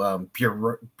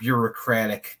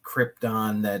 bureaucratic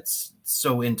Krypton that's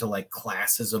so into like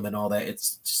classism and all that.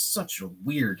 It's just such a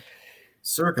weird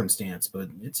circumstance, but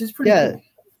it's pretty cool.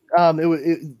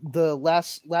 The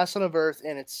last Son of Earth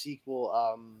and its sequel,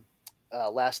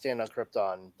 Last Stand on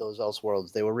Krypton, those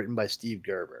Elseworlds, they were written by Steve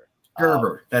Gerber.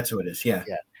 Gerber, that's who it is. Yeah.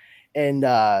 Yeah. And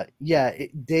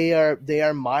they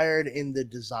are mired in the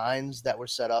designs that were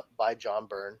set up by John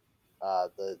Byrne,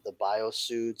 the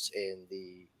biosuits and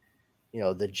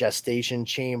the gestation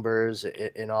chambers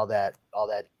and all that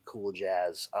cool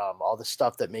jazz, all the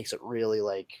stuff that makes it really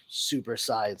like super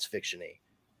science fiction-y.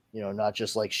 Not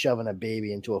just like shoving a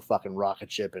baby into a fucking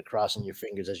rocket ship and crossing your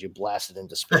fingers as you blast it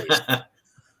into space.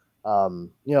 And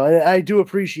I do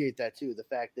appreciate that too. The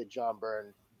fact that John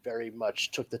Byrne very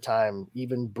much took the time,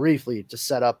 even briefly, to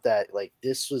set up that like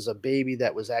this was a baby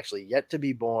that was actually yet to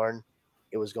be born.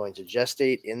 It was going to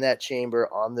gestate in that chamber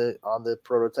on the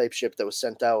prototype ship that was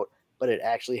sent out, but it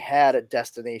actually had a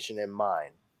destination in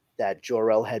mind. That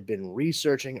Jor-El had been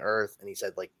researching Earth, and he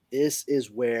said, like, this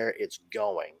is where it's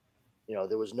going.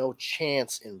 There was no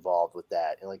chance involved with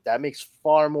that, and like that makes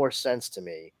far more sense to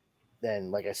me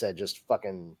than, like I said, just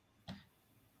fucking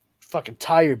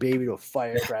tie your baby to a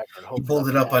firecracker and hope he pulled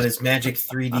it up on his magic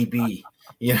 3DB.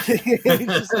 Yeah. It's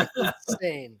just like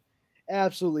insane,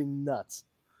 absolutely nuts.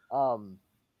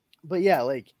 But yeah,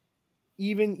 like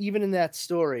even in that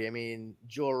story, I mean,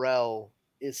 Jor-El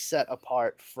is set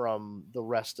apart from the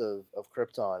rest of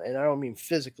Krypton, and I don't mean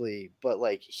physically, but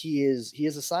like he is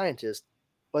a scientist,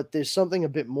 but there's something a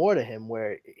bit more to him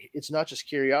where it's not just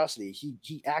curiosity.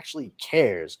 He actually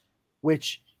cares,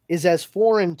 which is as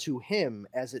foreign to him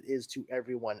as it is to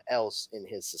everyone else in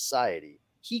his society.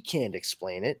 He can't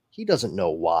explain it. He doesn't know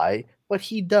why, but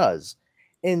he does.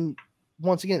 And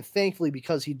once again, thankfully,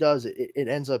 because he does, it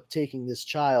ends up taking this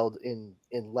child in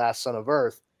Last Son of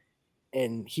Earth,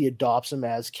 and he adopts him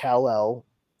as Kal-El,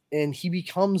 and he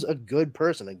becomes a good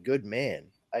person, a good man,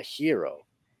 a hero.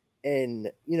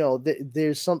 And,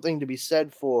 there's something to be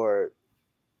said for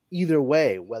either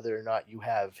way, whether or not you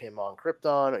have him on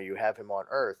Krypton or you have him on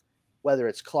Earth, whether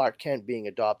it's Clark Kent being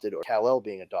adopted or Kal-El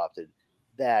being adopted,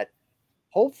 that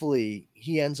hopefully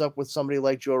he ends up with somebody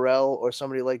like Jor-El or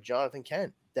somebody like Jonathan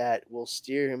Kent that will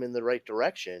steer him in the right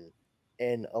direction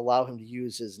and allow him to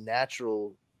use his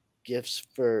natural gifts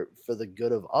for the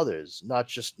good of others, not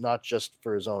just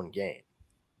for his own gain.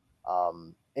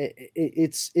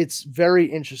 It's very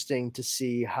interesting to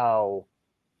see how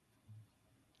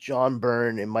John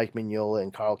Byrne and Mike Mignola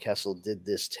and Carl Kessel did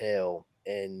this tale,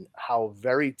 and how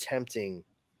very tempting,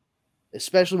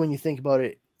 especially when you think about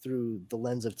it through the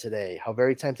lens of today, how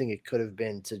very tempting it could have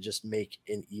been to just make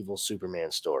an evil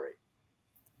Superman story.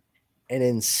 And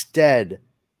instead,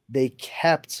 they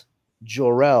kept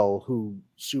Jor-El, who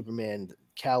Superman,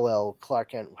 Kal-El,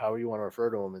 Clark Kent, however you want to refer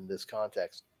to him in this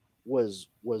context, was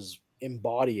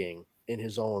embodying in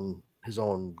his own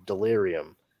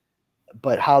delirium.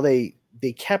 But how they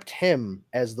kept him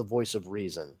as the voice of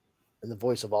reason and the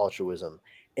voice of altruism,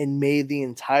 and made the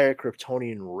entire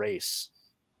Kryptonian race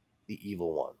the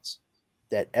evil ones.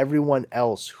 That everyone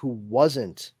else who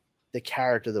wasn't the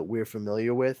character that we're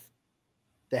familiar with,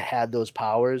 that had those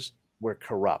powers, were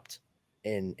corrupt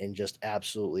and just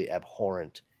absolutely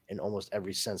abhorrent in almost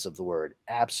every sense of the word,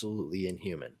 absolutely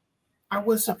inhuman. I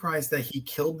was surprised that he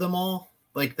killed them all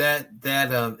like that.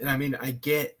 And I mean, I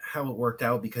get how it worked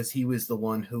out because he was the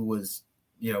one who was,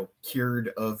 cured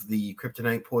of the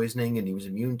kryptonite poisoning and he was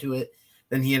immune to it.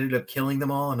 Then he ended up killing them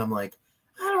all. And I'm like,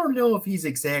 I don't know if he's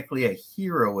exactly a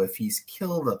hero if he's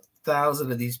killed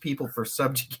 1,000 of these people for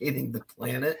subjugating the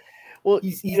planet. Well,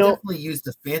 he's definitely used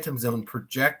the Phantom Zone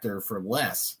projector for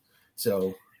less.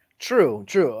 So true.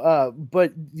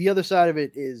 But the other side of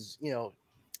it is,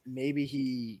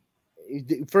 maybe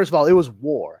first of all, it was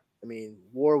war. I mean,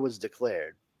 war was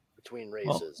declared between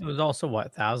races. Well, it was also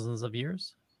thousands of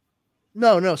years?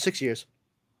 No, 6 years.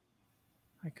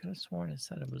 I could have sworn it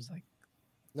said it was like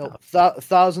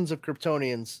thousands of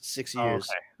Kryptonians, 6 years.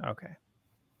 Okay.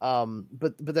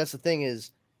 But that's the thing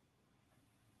is,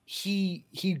 he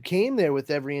came there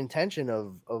with every intention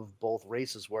of both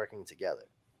races working together,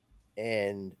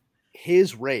 and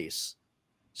his race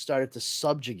started to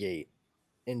subjugate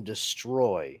and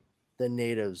destroy the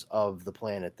natives of the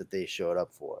planet that they showed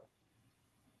up for.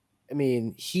 I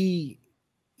mean, he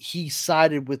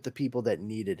sided with the people that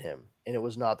needed him, and it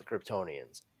was not the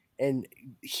Kryptonians. And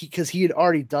because he had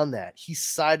already done that, he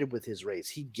sided with his race.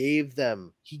 He gave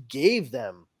them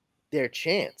their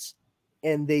chance,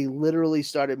 and they literally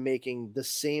started making the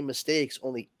same mistakes,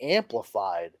 only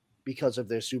amplified because of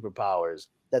their superpowers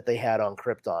that they had on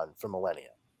Krypton for millennia.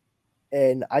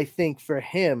 And I think for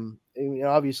him,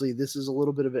 obviously this is a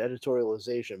little bit of an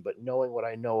editorialization, but knowing what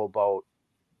I know about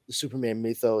the Superman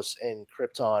mythos and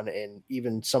Krypton, and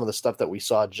even some of the stuff that we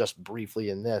saw just briefly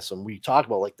in this, and we talk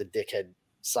about like the dickhead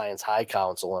Science High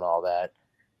Council and all that,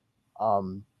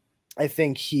 I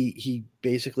think he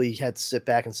basically had to sit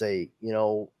back and say,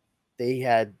 they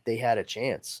had a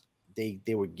chance. They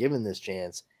were given this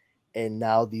chance, and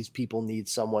now these people need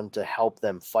someone to help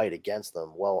them fight against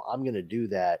them. Well, I'm going to do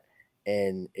that,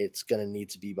 and it's going to need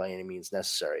to be by any means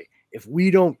necessary. If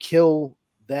we don't kill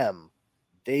them,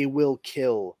 they will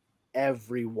kill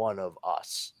every one of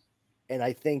us. And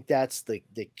I think that's the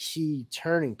key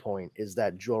turning point, is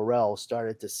that Jor-El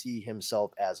started to see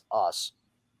himself as us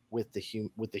with the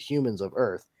humans of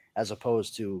Earth, as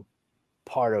opposed to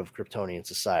part of Kryptonian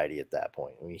society at that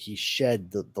point. I mean, he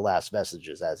shed the last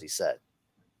vestiges, as he said.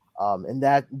 And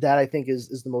that I think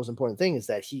is the most important thing, is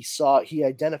that he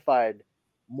identified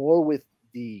more with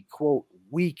the quote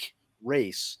weak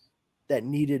race that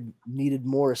needed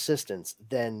more assistance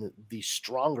than the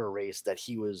stronger race that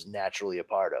he was naturally a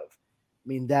part of. I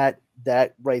mean, that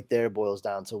right there boils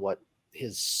down to what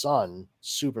his son,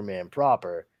 Superman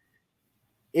proper,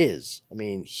 is. I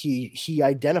mean, he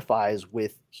identifies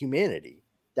with humanity.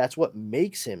 That's what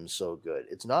makes him so good.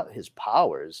 It's not his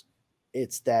powers.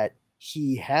 It's that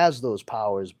he has those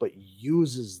powers but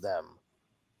uses them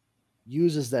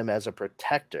as a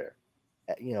protector.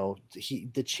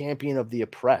 The champion of the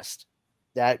oppressed.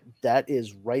 That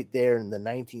is right there in the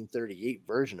 1938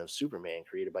 version of Superman,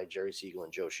 created by Jerry Siegel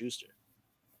and Joe Shuster.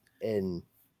 And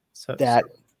that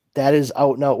is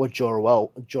out and out what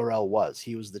Jor-El was.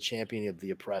 He was the champion of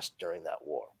the oppressed during that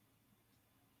war.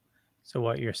 So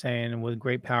what you're saying, with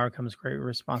great power comes great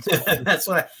responsibility. That's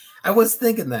what I was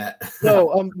thinking that.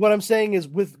 No, what I'm saying is,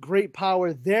 with great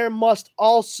power, there must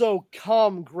also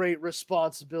come great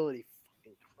responsibility.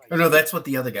 Oh, no, that's what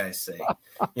the other guys say.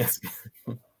 Yes.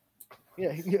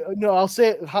 Yeah, no, I'll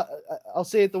say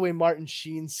it the way Martin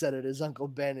Sheen said it as Uncle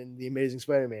Ben in The Amazing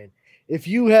Spider-Man. If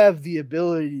you have the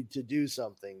ability to do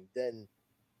something, then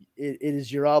it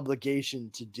is your obligation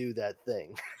to do that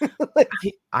thing.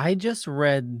 I just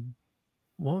read,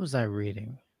 what was I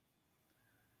reading?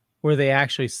 Where they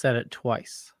actually said it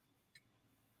twice.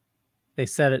 They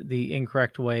said it the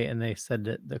incorrect way, and they said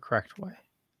it the correct way.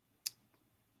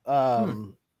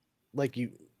 Like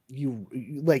you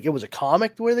like it was a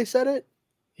comic where they said it?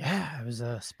 Yeah, it was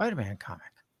a Spider-Man comic.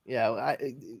 Yeah,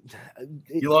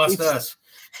 you lost us.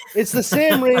 It's the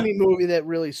Sam Raimi movie that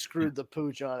really screwed the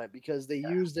pooch on it, because they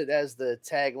used it as the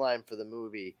tagline for the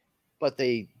movie, but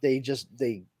they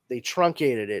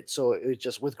truncated it, so it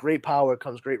just, with great power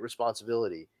comes great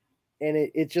responsibility, and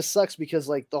it just sucks, because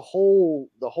like the whole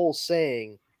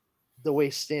saying, the way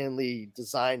Stan Lee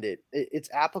designed it, it's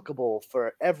applicable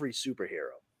for every superhero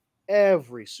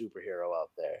out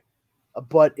there,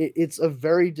 but it's a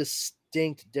very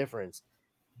distinct difference.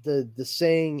 The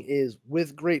saying is,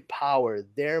 with great power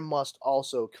there must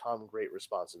also come great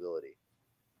responsibility.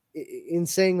 In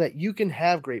saying that, you can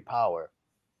have great power,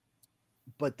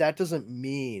 but that doesn't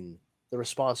mean the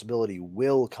responsibility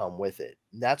will come with it.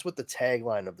 And that's what the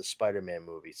tagline of the Spider-Man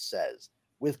movie says.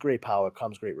 With great power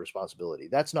comes great responsibility.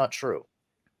 That's not true.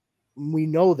 We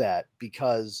know that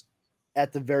because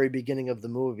at the very beginning of the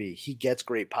movie, he gets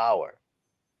great power,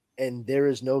 and there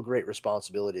is no great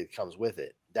responsibility that comes with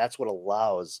it. That's what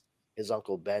allows his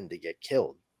Uncle Ben to get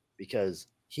killed, because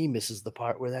he misses the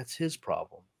part where that's his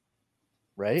problem.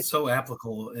 Right? It's so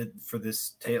applicable for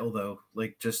this tale, though.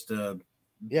 Like, just and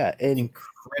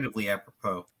incredibly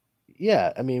apropos.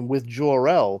 Yeah, I mean, with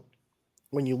Jor-El,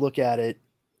 when you look at it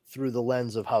through the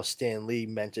lens of how Stan Lee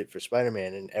meant it for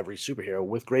Spider-Man and every superhero,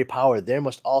 with great power there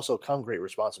must also come great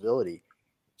responsibility.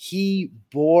 He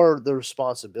bore the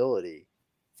responsibility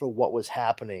for what was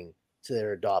happening to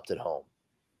their adopted home.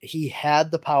 He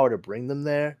had the power to bring them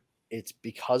there. It's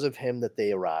because of him that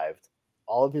they arrived.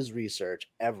 All of his research,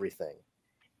 everything.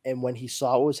 And when he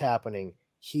saw what was happening,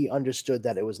 he understood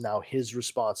that it was now his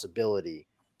responsibility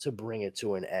to bring it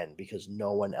to an end, because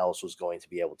no one else was going to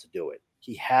be able to do it.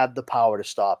 He had the power to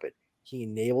stop it. He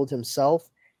enabled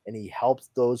himself, and he helped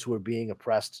those who were being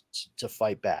oppressed to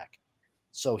fight back.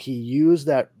 So he used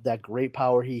that great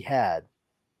power he had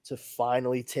to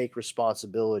finally take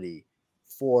responsibility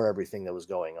for everything that was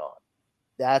going on.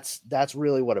 That's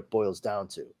really what it boils down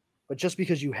to. But just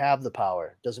because you have the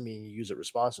power doesn't mean you use it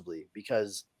responsibly,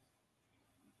 because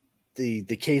the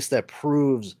case that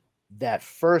proves that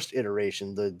first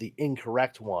iteration, the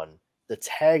incorrect one, the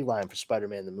tagline for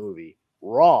Spider-Man the movie,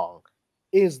 wrong,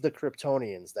 is the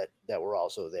Kryptonians that were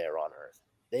also there on Earth.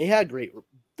 They had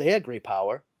great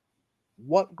power.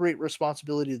 What great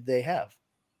responsibility did they have?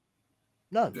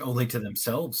 None. Only to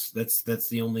themselves. That's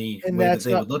the only way that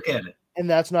they would look at it. And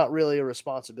that's not really a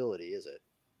responsibility, is it?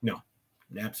 No,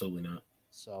 absolutely not.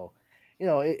 So,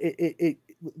 it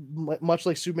much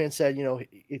like Superman said,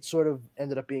 it sort of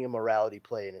ended up being a morality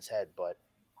play in his head. But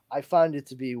I find it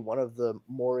to be one of the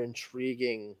more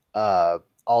intriguing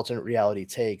alternate reality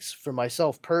takes. For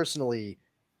myself personally,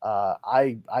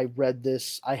 I read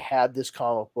this. I had this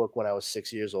comic book when I was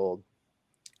 6 years old,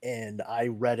 and I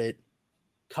read it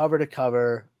cover to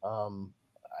cover.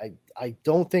 I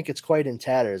don't think it's quite in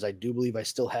tatters. I do believe I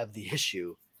still have the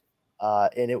issue,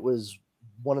 and it was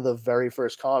one of the very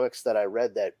first comics that I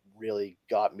read that really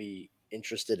got me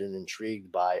interested and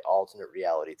intrigued by alternate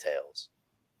reality tales.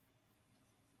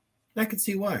 I can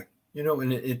see why,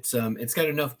 and it's got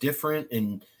enough different,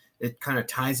 and it kind of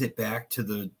ties it back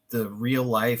to the real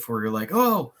life where you're like,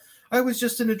 oh, I was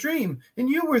just in a dream and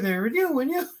you were there and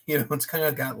you, it's kind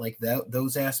of got like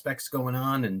those aspects going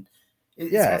on. And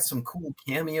it's got some cool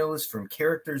cameos from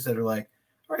characters that are like,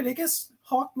 all right, I guess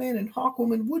Hawkman and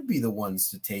Hawkwoman would be the ones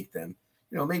to take them.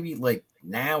 Maybe like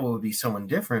now it would be someone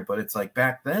different, but it's like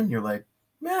back then you're like,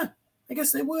 yeah, I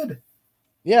guess they would.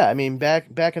 Yeah, I mean, back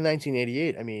in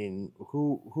 1988, I mean,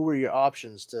 who were your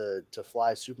options to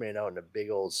fly Superman out in a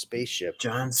big old spaceship?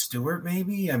 John Stewart,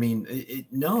 maybe? I mean,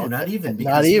 not even,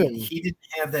 because not even. He didn't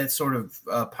have that sort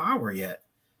of power yet.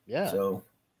 Yeah. So,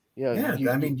 yeah,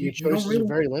 your choices are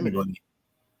very limited.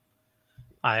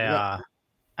 I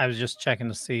was just checking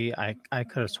to see. I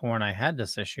could have sworn I had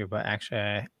this issue, but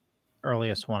actually,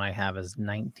 earliest one I have is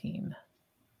 19.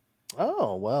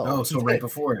 Oh, well. Oh, so right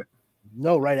before it.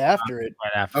 No, right after it.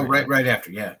 Right after. Oh, right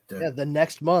after. Yeah. Yeah, the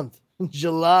next month,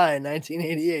 July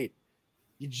 1988.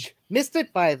 You missed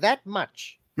it by that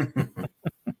much.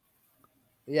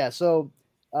 Yeah. So,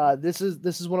 this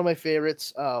is one of my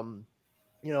favorites.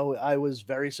 I was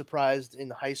very surprised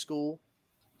in high school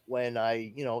when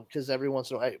because every once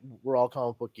in a while we're all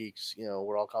comic book geeks.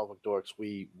 We're all comic book dorks.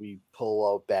 We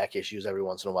pull out back issues every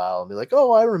once in a while and be like,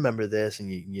 oh, I remember this,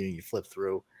 and you flip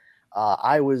through.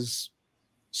 I was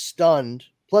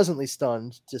pleasantly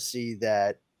stunned to see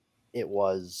that it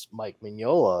was Mike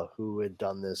Mignola who had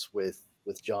done this with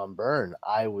John Byrne.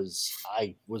 I was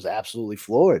absolutely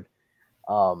floored,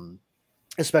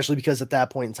 especially because at that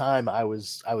point in time I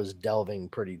was delving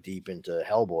pretty deep into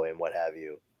Hellboy and what have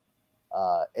you,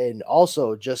 and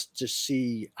also just to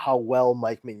see how well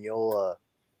Mike Mignola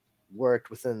worked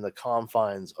within the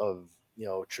confines of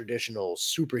traditional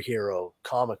superhero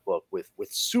comic book with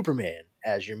Superman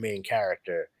as your main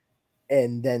character,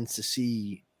 and then to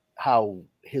see how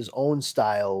his own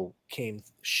style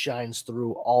shines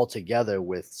through all together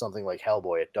with something like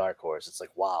Hellboy at Dark Horse. It's like,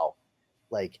 wow,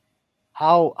 like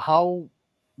how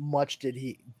much did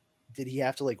he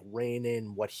have to like rein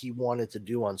in what he wanted to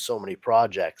do on so many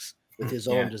projects with his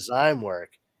own design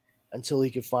work until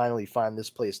he could finally find this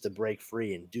place to break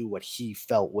free and do what he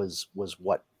felt was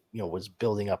what was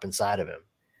building up inside of him.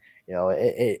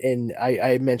 And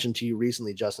I mentioned to you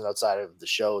recently, Justin, outside of the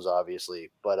shows,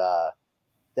 obviously, but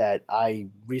that I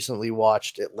recently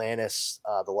watched Atlantis,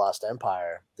 The Lost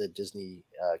Empire, the Disney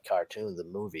cartoon, the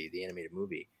movie, the animated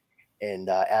movie. And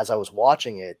as I was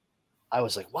watching it, I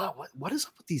was like, wow, what is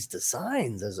up with these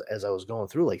designs as I was going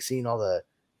through, like seeing all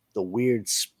the weird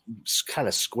kind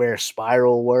of square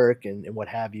spiral work and what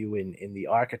have you in the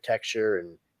architecture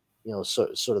and,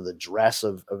 sort of the dress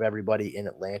of everybody in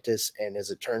Atlantis. And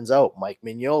as it turns out, Mike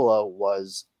Mignola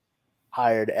was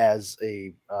hired as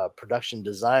a production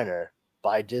designer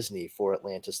by Disney for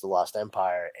Atlantis, The Lost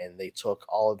Empire. And they took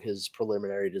all of his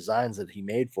preliminary designs that he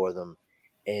made for them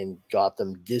and got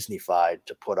them Disney-fied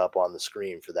to put up on the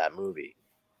screen for that movie.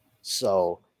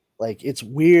 So, like, it's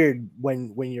weird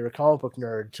when you're a comic book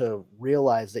nerd to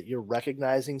realize that you're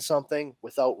recognizing something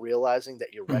without realizing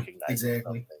that you're recognizing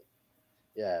something.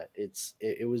 Yeah,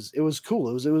 it was cool.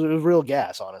 It was real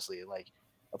gas, honestly. Like,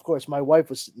 of course, my wife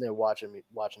was sitting there watching it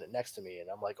next to me, and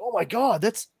I'm like, oh my god,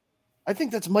 I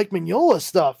think that's Mike Mignola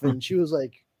stuff. And she was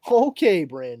like, okay,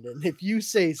 Brandon, if you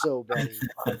say so, buddy.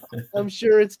 I'm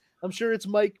sure it's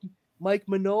Mike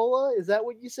Mignola. Is that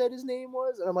what you said his name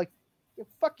was? And I'm like, yeah,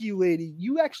 fuck you, lady.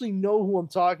 You actually know who I'm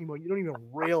talking about. You don't even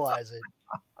realize it.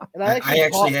 And I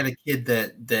actually had a kid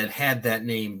that had that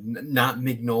name, not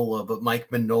Mignola, but Mike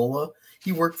Mignola.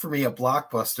 He worked for me at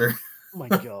Blockbuster. Oh my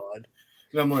god!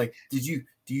 And I'm like, do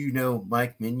you know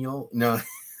Mike Mignola? No.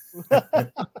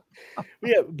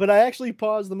 Yeah, but I actually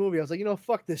paused the movie. I was like,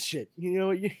 fuck this shit.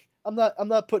 I'm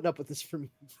not putting up with this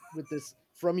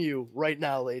from you right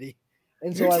now, lady.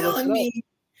 And so you're telling me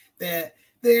that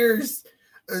there's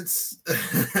a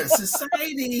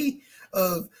society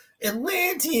of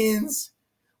Atlanteans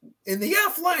in the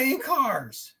flying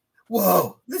cars.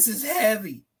 Whoa, this is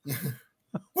heavy.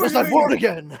 Where's that word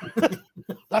again?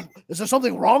 Is there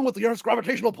something wrong with the Earth's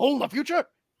gravitational pull in the future?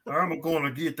 I'm going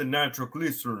to get the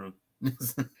nitroglycerin.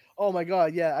 Oh my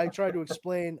god, yeah. I tried to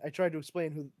explain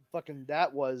who fucking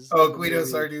that was. Oh, Guido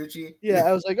Sarducci. Yeah,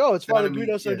 I was like, oh, it's Father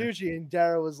Guido Yeah. Sarducci, and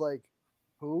Dara was like,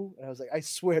 who? And I was like, I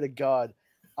swear to God,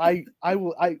 I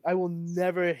will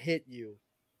never hit you,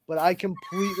 but I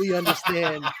completely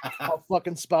understand how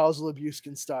fucking spousal abuse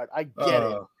can start. I get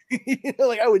it. You know,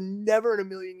 like I would never in a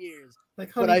million years.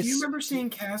 Like, honey, do you remember seeing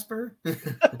Casper?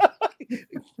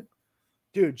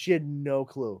 Dude, she had no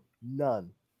clue.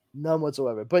 None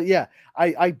whatsoever. But yeah,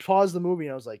 I paused the movie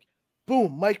and I was like,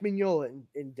 boom, Mike Mignola.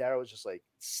 And Dara was just like,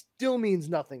 still means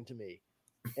nothing to me.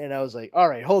 And I was like, all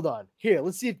right, hold on. Here,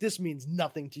 let's see if this means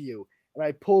nothing to you. And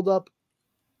I pulled up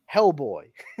Hellboy,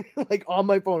 like on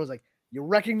my phone. I was like, you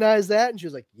recognize that? And she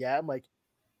was like, yeah. I'm like,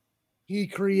 he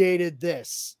created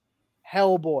this.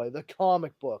 Hellboy, the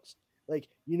comic books. Like,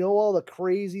 you know, all the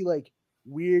crazy, like,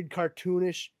 weird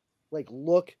cartoonish, like,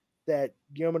 look that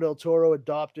Guillermo del Toro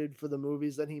adopted for the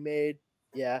movies that he made.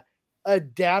 Yeah.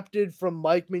 Adapted from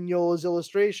Mike Mignola's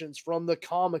illustrations from the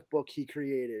comic book he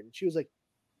created. And she was like,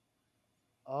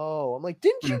 oh, I'm like,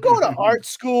 didn't you go to art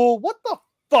school? What the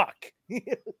fuck?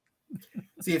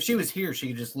 See, if she was here, she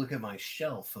could just look at my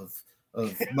shelf of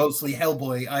mostly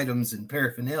Hellboy items and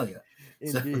paraphernalia.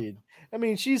 Indeed. So. I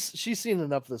mean, she's seen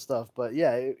enough of the stuff, but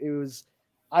yeah, it was.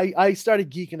 I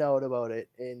started geeking out about it,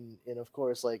 and of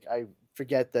course, like I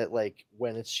forget that like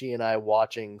when it's she and I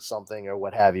watching something or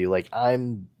what have you, like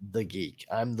I'm the geek,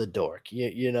 I'm the dork,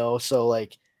 you know. So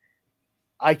like,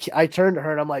 I turned to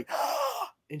her and I'm like,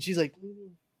 and she's like,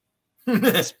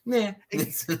 explain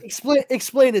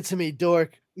it to me,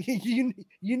 dork. You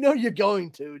know you're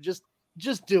going to just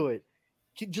do it.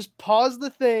 Just pause the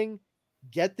thing,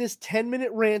 get this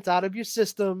 10-minute rant out of your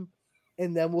system,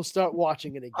 and then we'll start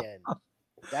watching it again.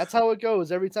 That's how it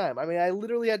goes every time. I mean, I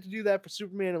literally had to do that for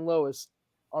Superman and Lois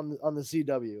on the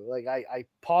CW. Like I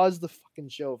paused the fucking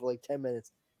show for like 10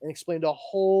 minutes and explained a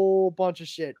whole bunch of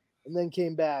shit, and then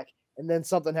came back, and then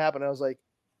something happened. I was like,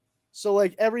 so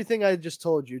like everything I just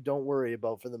told you, don't worry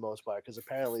about for the most part, because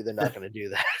apparently they're not going to do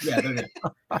that. Yeah, they're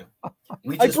gonna.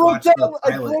 We just watched the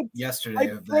pilot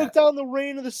yesterday. I broke down the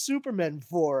Reign of the Supermen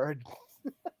for her.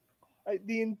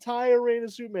 The entire Reign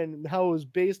of Superman and how it was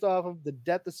based off of the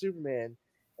death of Superman,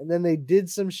 and then they did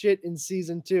some shit in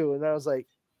season 2, and I was like,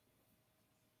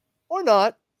 or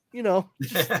not, you know,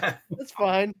 that's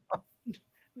fine.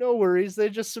 No worries. They're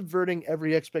just subverting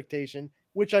every expectation,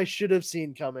 which I should have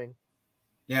seen coming.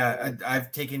 Yeah,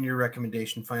 I've taken your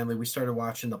recommendation. Finally, we started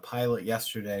watching the pilot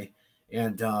yesterday,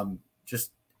 and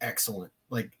just excellent.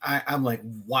 Like I'm like,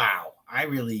 wow, I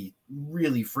really,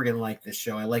 really friggin' like this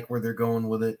show. I like where they're going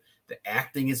with it. The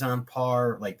acting is on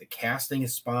par. Like the casting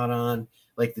is spot on.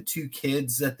 Like the 2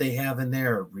 kids that they have in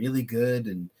there are really good.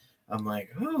 And I'm like,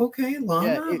 oh, okay,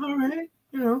 Lana, all right,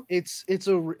 you know. It's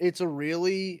a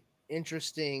really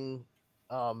interesting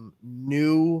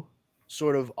new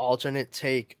sort of alternate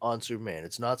take on Superman.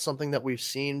 It's not something that we've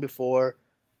seen before,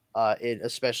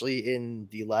 especially in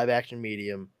the live action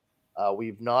medium.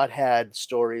 We've not had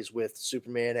stories with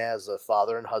Superman as a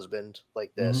father and husband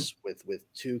like this, with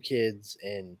 2 kids,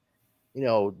 and you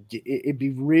know, it'd be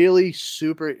really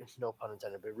super, no pun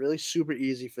intended, but really super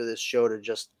easy for this show to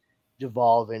just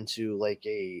devolve into like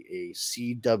a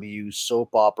CW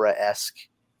soap opera-esque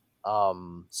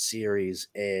series,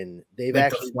 and they've like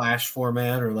actually the Flash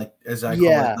format, or like as I call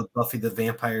it, the Buffy the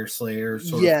Vampire Slayer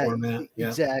sort of format. Yeah,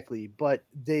 exactly. But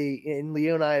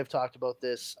Leo and I have talked about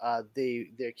this.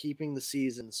 They're keeping the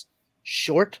seasons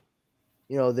short.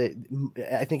 You know,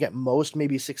 I think at most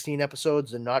maybe 16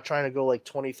 episodes. They're not trying to go like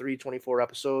 23, 24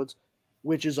 episodes,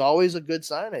 which is always a good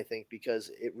sign, I think,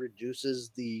 because it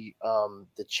reduces the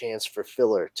chance for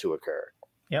filler to occur.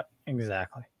 Yep,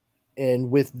 exactly.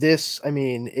 And with this, I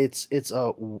mean, it's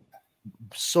a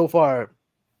so far,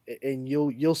 and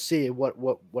you'll see what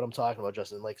I'm talking about,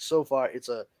 Justin. Like so far, it's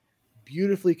a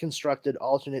beautifully constructed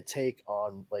alternate take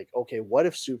on like, okay, what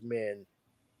if Superman,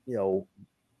 you know,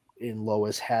 in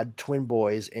Lois had twin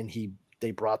boys and they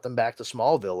brought them back to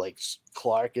Smallville. Like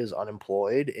Clark is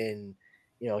unemployed and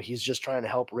you know he's just trying to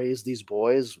help raise these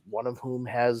boys, one of whom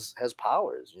has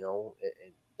powers, you know,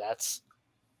 and that's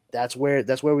where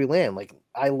we land. Like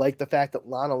I like the fact that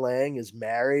Lana Lang is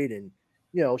married and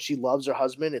you know she loves her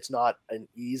husband. It's not an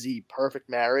easy perfect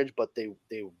marriage, but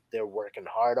they're working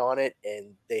hard on it,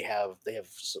 and they have a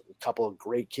couple of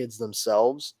great kids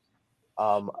themselves.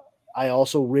 I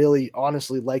also really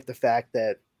honestly like the fact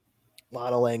that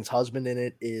Lana Lang's husband in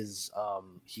it is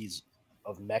he's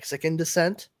of Mexican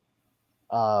descent.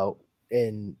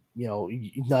 And you know,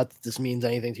 not that this means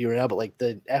anything to you right now, but like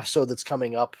the episode that's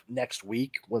coming up next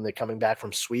week when they're coming back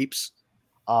from sweeps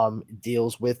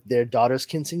deals with their daughter's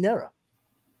quinceanera.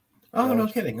 Oh, no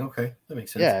kidding. Okay, that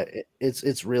makes sense. Yeah,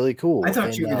 it's really cool. I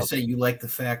thought you were going to say you like the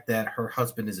fact that her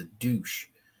husband is a douche.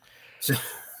 So,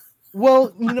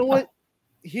 well, you know what?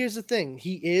 Here's the thing: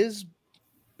 he is,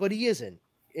 but he isn't.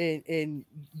 And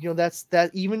you know that's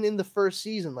that. Even in the first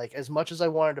season, like as much as I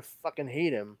wanted to fucking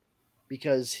hate him,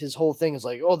 because his whole thing is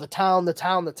like, oh, the town, the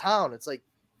town, the town. It's like,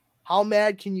 how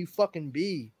mad can you fucking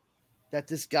be that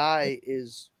this guy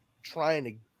is trying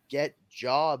to get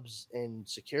jobs and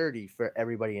security for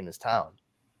everybody in his town?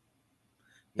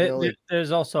 You know, like,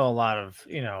 There's also a lot of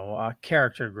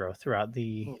character growth throughout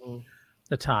mhm.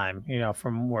 the time,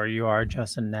 from where you are,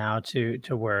 Justin, now to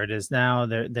where it is now.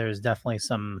 There's definitely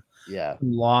some Yeah,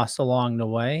 loss along the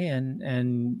way,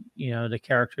 and the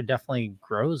character definitely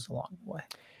grows along the way.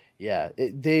 yeah.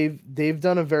 They've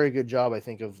done a very good job, I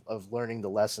think, of learning the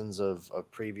lessons of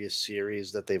previous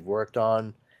series that they've worked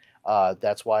on.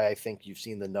 That's why I think you've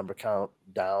seen the number count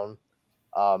down.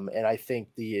 And I think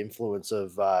the influence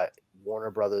of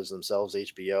Warner Brothers themselves,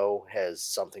 HBO, has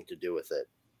something to do with it.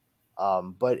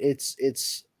 But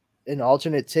it's an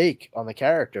alternate take on the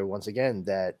character once again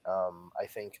that I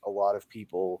think a lot of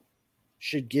people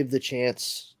should give the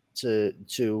chance to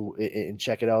and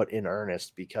check it out in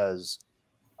earnest, because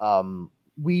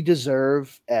we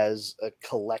deserve, as a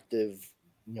collective,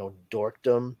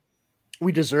 dorkdom,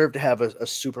 we deserve to have a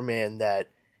Superman that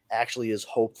actually is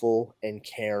hopeful and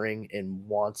caring and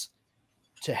wants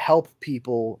to help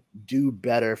people do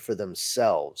better for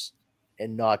themselves,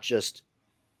 and not just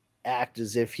act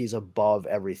as if he's above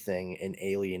everything and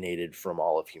alienated from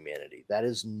all of humanity. That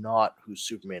is not who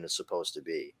Superman is supposed to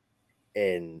be.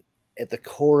 And at the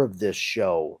core of this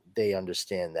show, they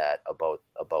understand that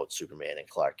about Superman and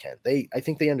Clark Kent. I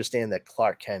think they understand that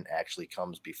Clark Kent actually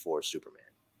comes before Superman.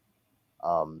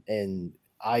 And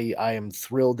I am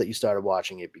thrilled that you started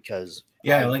watching it, because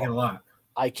yeah, I like it a lot.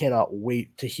 I cannot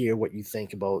wait to hear what you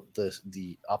think about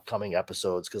the upcoming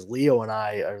episodes, because Leo and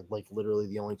I are like literally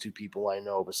the only two people I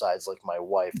know besides like my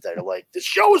wife that are like, this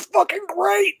show is fucking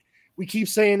great. We keep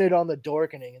saying it on the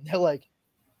Dorkening, and they're like,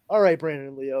 all right, Brandon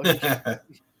and Leo,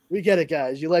 we get it,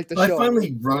 guys. You like the show. I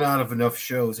finally run out of enough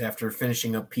shows after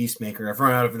finishing up Peacemaker. I've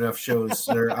run out of enough shows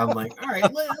where I'm like, all right,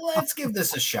 let's give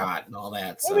this a shot and all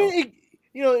that. So. I mean,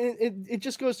 it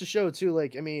just goes to show too,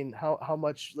 like, I mean, how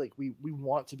much like we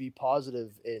want to be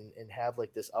positive and have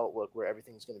like this outlook where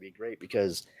everything's going to be great,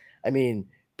 because I mean,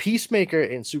 Peacemaker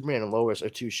and Superman and Lois are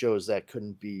two shows that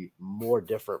couldn't be more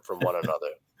different from one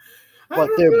another. But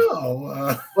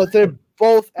they're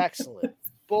both excellent.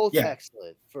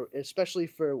 Excellent, especially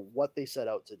for what they set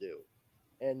out to do.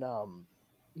 And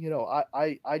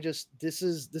I just, this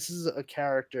is a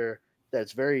character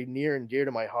that's very near and dear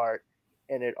to my heart,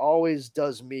 and it always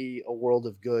does me a world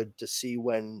of good to see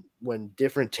when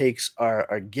different takes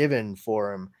are given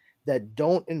for him that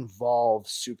don't involve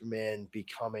Superman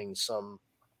becoming some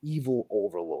evil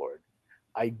overlord.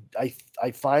 I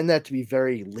find that to be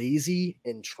very lazy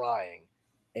and trying.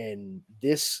 And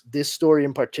this story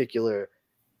in particular,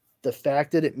 the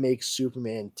fact that it makes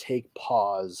Superman take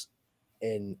pause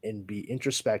and be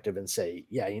introspective and say,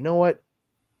 yeah, you know what?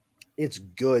 It's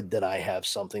good that I have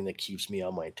something that keeps me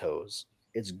on my toes.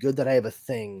 It's good that I have a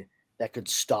thing that could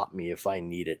stop me if I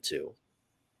need it to.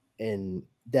 And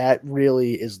that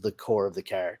really is the core of the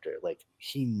character. Like,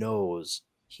 he knows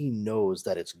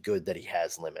that it's good that he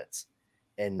has limits.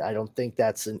 And I don't think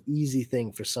that's an easy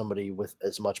thing for somebody with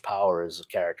as much power as a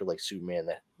character like Superman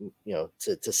that,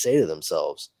 to say to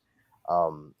themselves.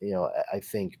 I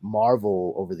think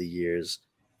Marvel over the years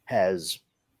has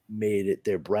made it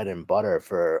their bread and butter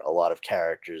for a lot of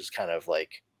characters, kind of like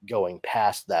going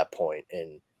past that point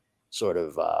and sort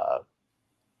of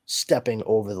stepping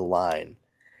over the line.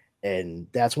 And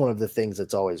that's one of the things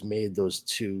that's always made those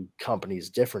two companies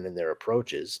different in their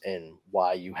approaches, and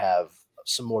why you have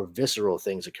some more visceral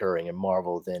things occurring in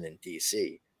Marvel than in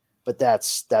DC. But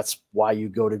that's why you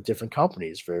go to different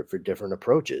companies for different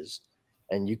approaches.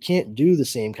 And you can't do the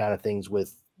same kind of things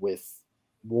with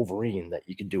Wolverine that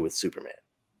you can do with Superman.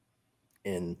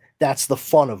 And that's the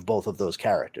fun of both of those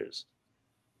characters.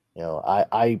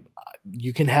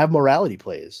 You can have morality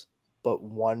plays, but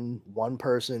one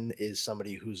person is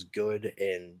somebody who's good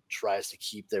and tries to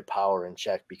keep their power in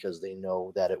check because they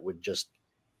know that it would just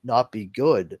not be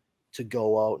good to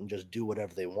go out and just do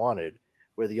whatever they wanted,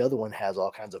 where the other one has all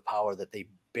kinds of power that they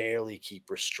barely keep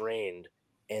restrained,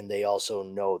 and they also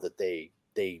know that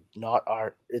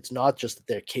it's not just that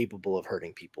they're capable of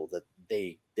hurting people, that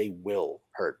they will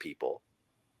hurt people.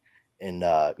 And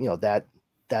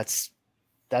that's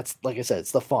like I said,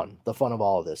 it's the fun of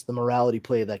all of this, the morality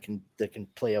play that can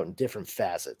play out in different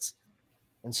facets.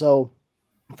 And so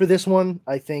for this one,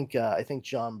 I think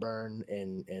John Byrne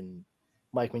and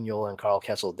Mike Mignola and Carl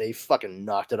Kessel, they fucking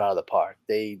knocked it out of the park.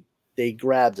 They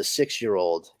grabbed a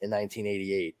 6-year-old in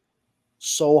 1988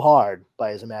 so hard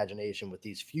by his imagination with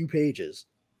these few pages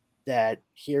that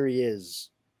here he is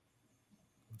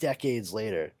decades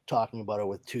later talking about it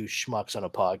with two schmucks on a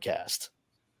podcast.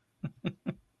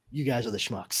 You guys are the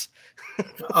schmucks.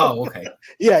 Oh, okay.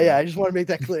 Yeah. I just want to make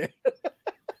that clear.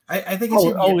 I think it's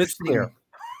it's clear.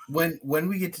 When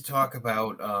we get to talk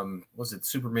about was it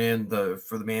Superman,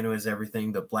 for the man who has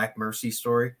everything, the Black Mercy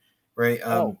story, right?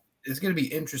 It's going to be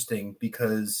interesting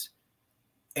because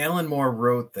Alan Moore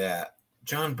wrote that,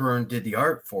 John Byrne did the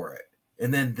art for it,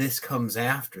 and then this comes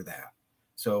after that.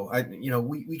 So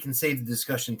we can save the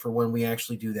discussion for when we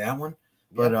actually do that one.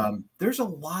 But there's a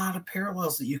lot of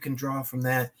parallels that you can draw from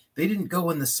that. They didn't go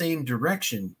in the same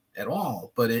direction at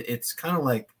all, but it's kind of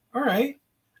like, all right,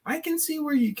 I can see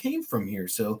where you came from here.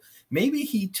 So maybe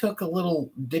he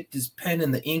dipped his pen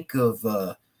in the ink of,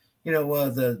 the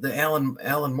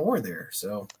Alan Moore there.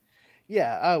 So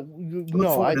look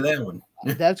forward to that one.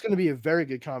 That's going to be a very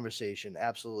good conversation.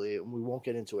 Absolutely. We won't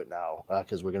get into it now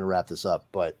because we're going to wrap this up.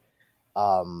 But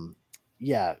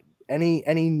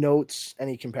any notes,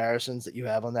 any comparisons that you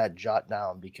have on that, jot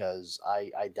down, because I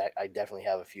definitely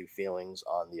have a few feelings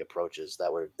on the approaches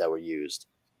that were used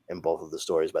in both of the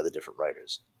stories by the different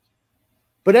writers.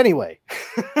 But anyway,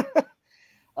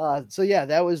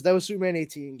 that was Superman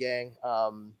 18, gang.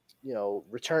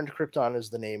 Return to Krypton is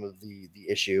the name of the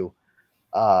issue.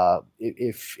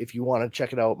 If you want to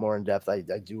check it out more in depth, I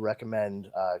do recommend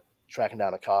tracking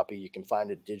down a copy. You can find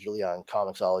it digitally on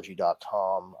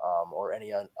comixology.com or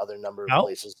any other number of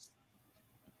places.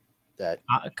 That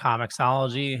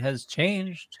Comixology has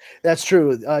changed. That's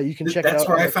true. You can check it out. That's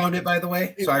where I found it, by the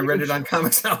way. So I read it on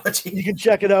Comixology. You can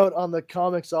check it out on the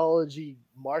Comixology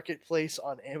marketplace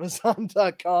on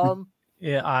Amazon.com.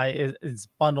 Yeah, it's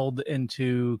bundled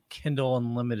into Kindle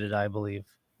Unlimited, I believe.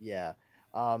 Yeah.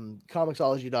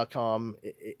 Comixology.com.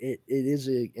 It is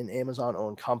an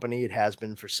Amazon-owned company. It has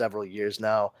been for several years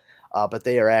now, but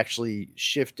they are actually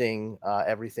shifting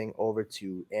everything over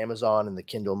to Amazon and the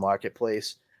Kindle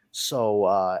marketplace.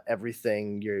 So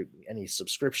everything, any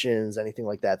subscriptions, anything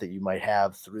like that you might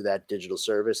have through that digital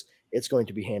service, it's going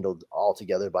to be handled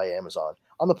altogether by Amazon.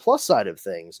 On the plus side of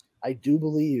things, I do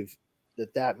believe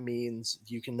that means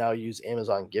you can now use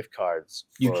Amazon gift cards.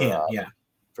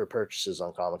 For purchases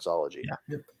on Comixology.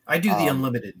 Yeah, I do the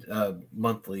unlimited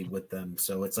monthly with them,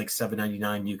 so it's like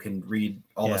 $7.99. You can read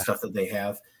all the stuff that they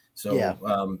have.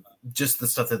 So just the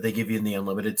stuff that they give you in the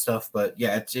unlimited stuff, but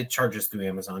it charges through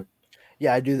Amazon.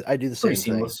 Yeah, I do the same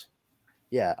thing.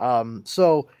 Yeah.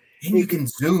 So and you can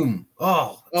zoom.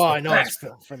 I know, it's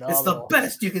phenomenal. It's the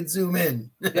best. You can zoom in.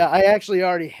 Yeah, I actually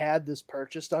already had this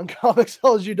purchased on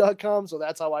Comixology.com, so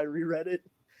that's how I reread it.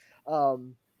 I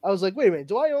was like, wait a minute,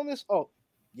 do I own this? Oh,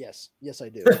 yes, I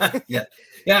do. yeah.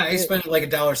 I spent like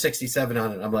 $1.67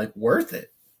 on it. I'm like, worth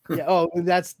it. Yeah. Oh, and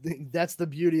that's the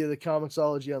beauty of the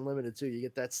Comixology Unlimited too. You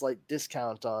get that slight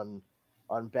discount on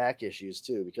back issues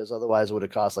too, because otherwise it would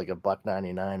have cost like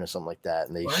 $1.99 or something like that.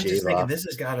 And I'm just thinking this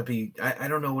has got to be. I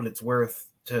don't know what it's worth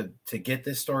to get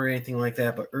this story or anything like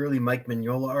that, but early Mike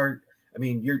Mignola art. I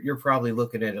mean, you're probably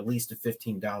looking at least a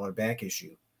 $15 back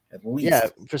issue at least. Yeah,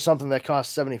 for something that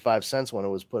cost 75 cents when it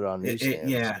was put on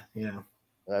newsstands. Yeah.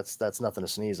 That's nothing to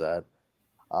sneeze at.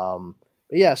 So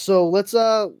let's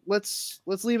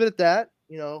leave it at that.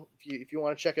 If you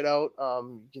want to check it out,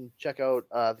 you can check out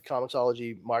the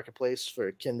Comixology marketplace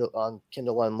for Kindle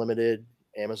Unlimited,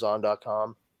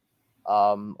 Amazon.com,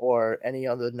 or any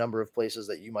other number of places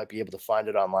that you might be able to find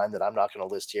it online that I'm not going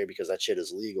to list here because that shit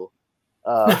is legal.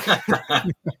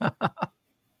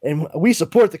 And we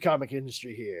support the comic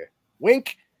industry here.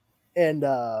 Wink. And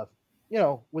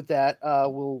with that,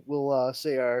 we'll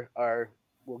say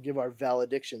we'll give our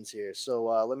valedictions here. So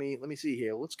let me see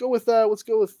here. Let's go with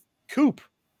Coop.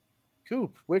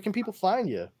 Coop, where can people find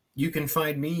you? You can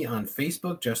find me on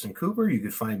Facebook, Justin Cooper. You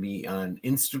can find me on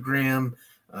Instagram.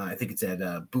 I think it's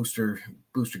at Booster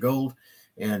Gold,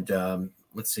 and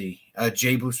let's see,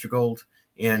 J Booster Gold.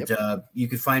 And you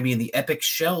can find me in the Epic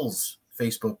Shells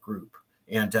Facebook group,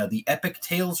 and the Epic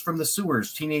Tales from the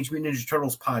Sewers Teenage Mutant Ninja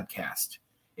Turtles podcast,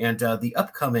 and the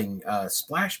upcoming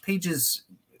Splash Pages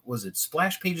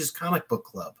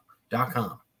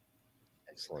comicbookclub.com.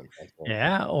 Excellent.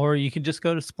 Yeah, or you can just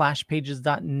go to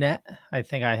splashpages.net. I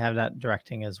think I have that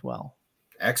directing as well.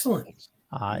 Excellent.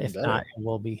 If not, it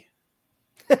will be.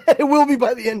 It will be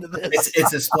by the end of this.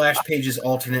 It's a Splash Pages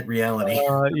alternate reality.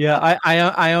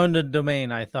 I owned a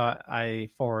domain. I thought I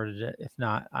forwarded it. If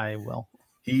not, I will.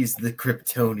 He's the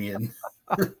Kryptonian.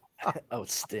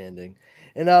 Outstanding.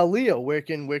 And Leo, where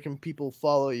can people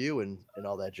follow you and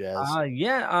all that jazz?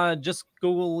 Just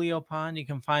Google Leo Pond. You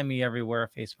can find me everywhere,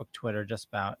 Facebook, Twitter, just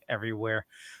about everywhere.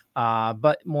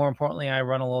 But more importantly, I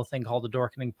run a little thing called the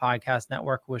Dorkening Podcast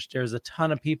Network, which there's a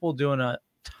ton of people doing a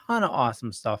ton of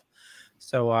awesome stuff.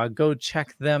 So go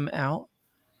check them out.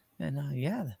 And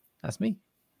that's me.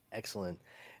 Excellent.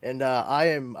 And I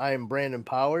am Brandon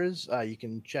Powers. You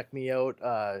can check me out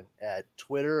at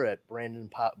Twitter at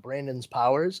Brandon's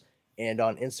Powers, and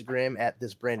on Instagram at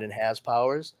this Brandon Has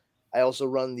Powers. I also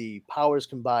run the Powers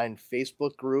Combined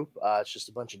Facebook group. It's just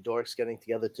a bunch of dorks getting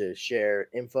together to share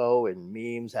info and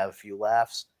memes, have a few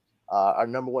laughs. Our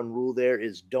number one rule there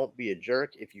is don't be a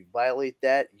jerk. If you violate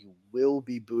that, you will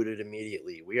be booted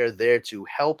immediately. We are there to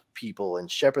help people and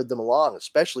shepherd them along,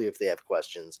 especially if they have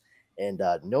questions. And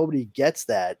nobody gets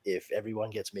that if everyone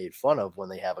gets made fun of when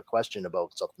they have a question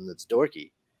about something that's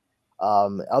dorky.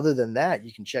 Other than that,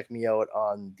 you can check me out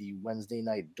on the Wednesday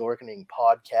night Dorkening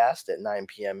podcast at 9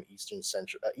 p.m. Eastern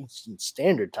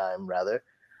Standard Time, rather.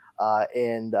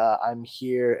 And I'm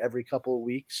here every couple of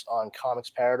weeks on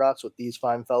Comics Paradox with these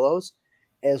fine fellows,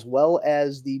 as well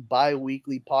as the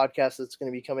bi-weekly podcast that's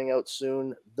going to be coming out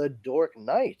soon, The Dork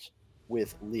Night,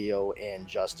 with Leo and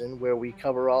Justin, where we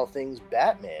cover all things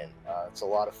Batman. It's a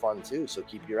lot of fun too, so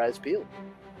keep your eyes peeled.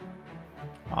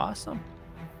 Awesome.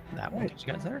 That one, you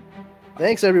guys heard.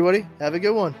 Thanks, everybody. Have a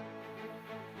good one.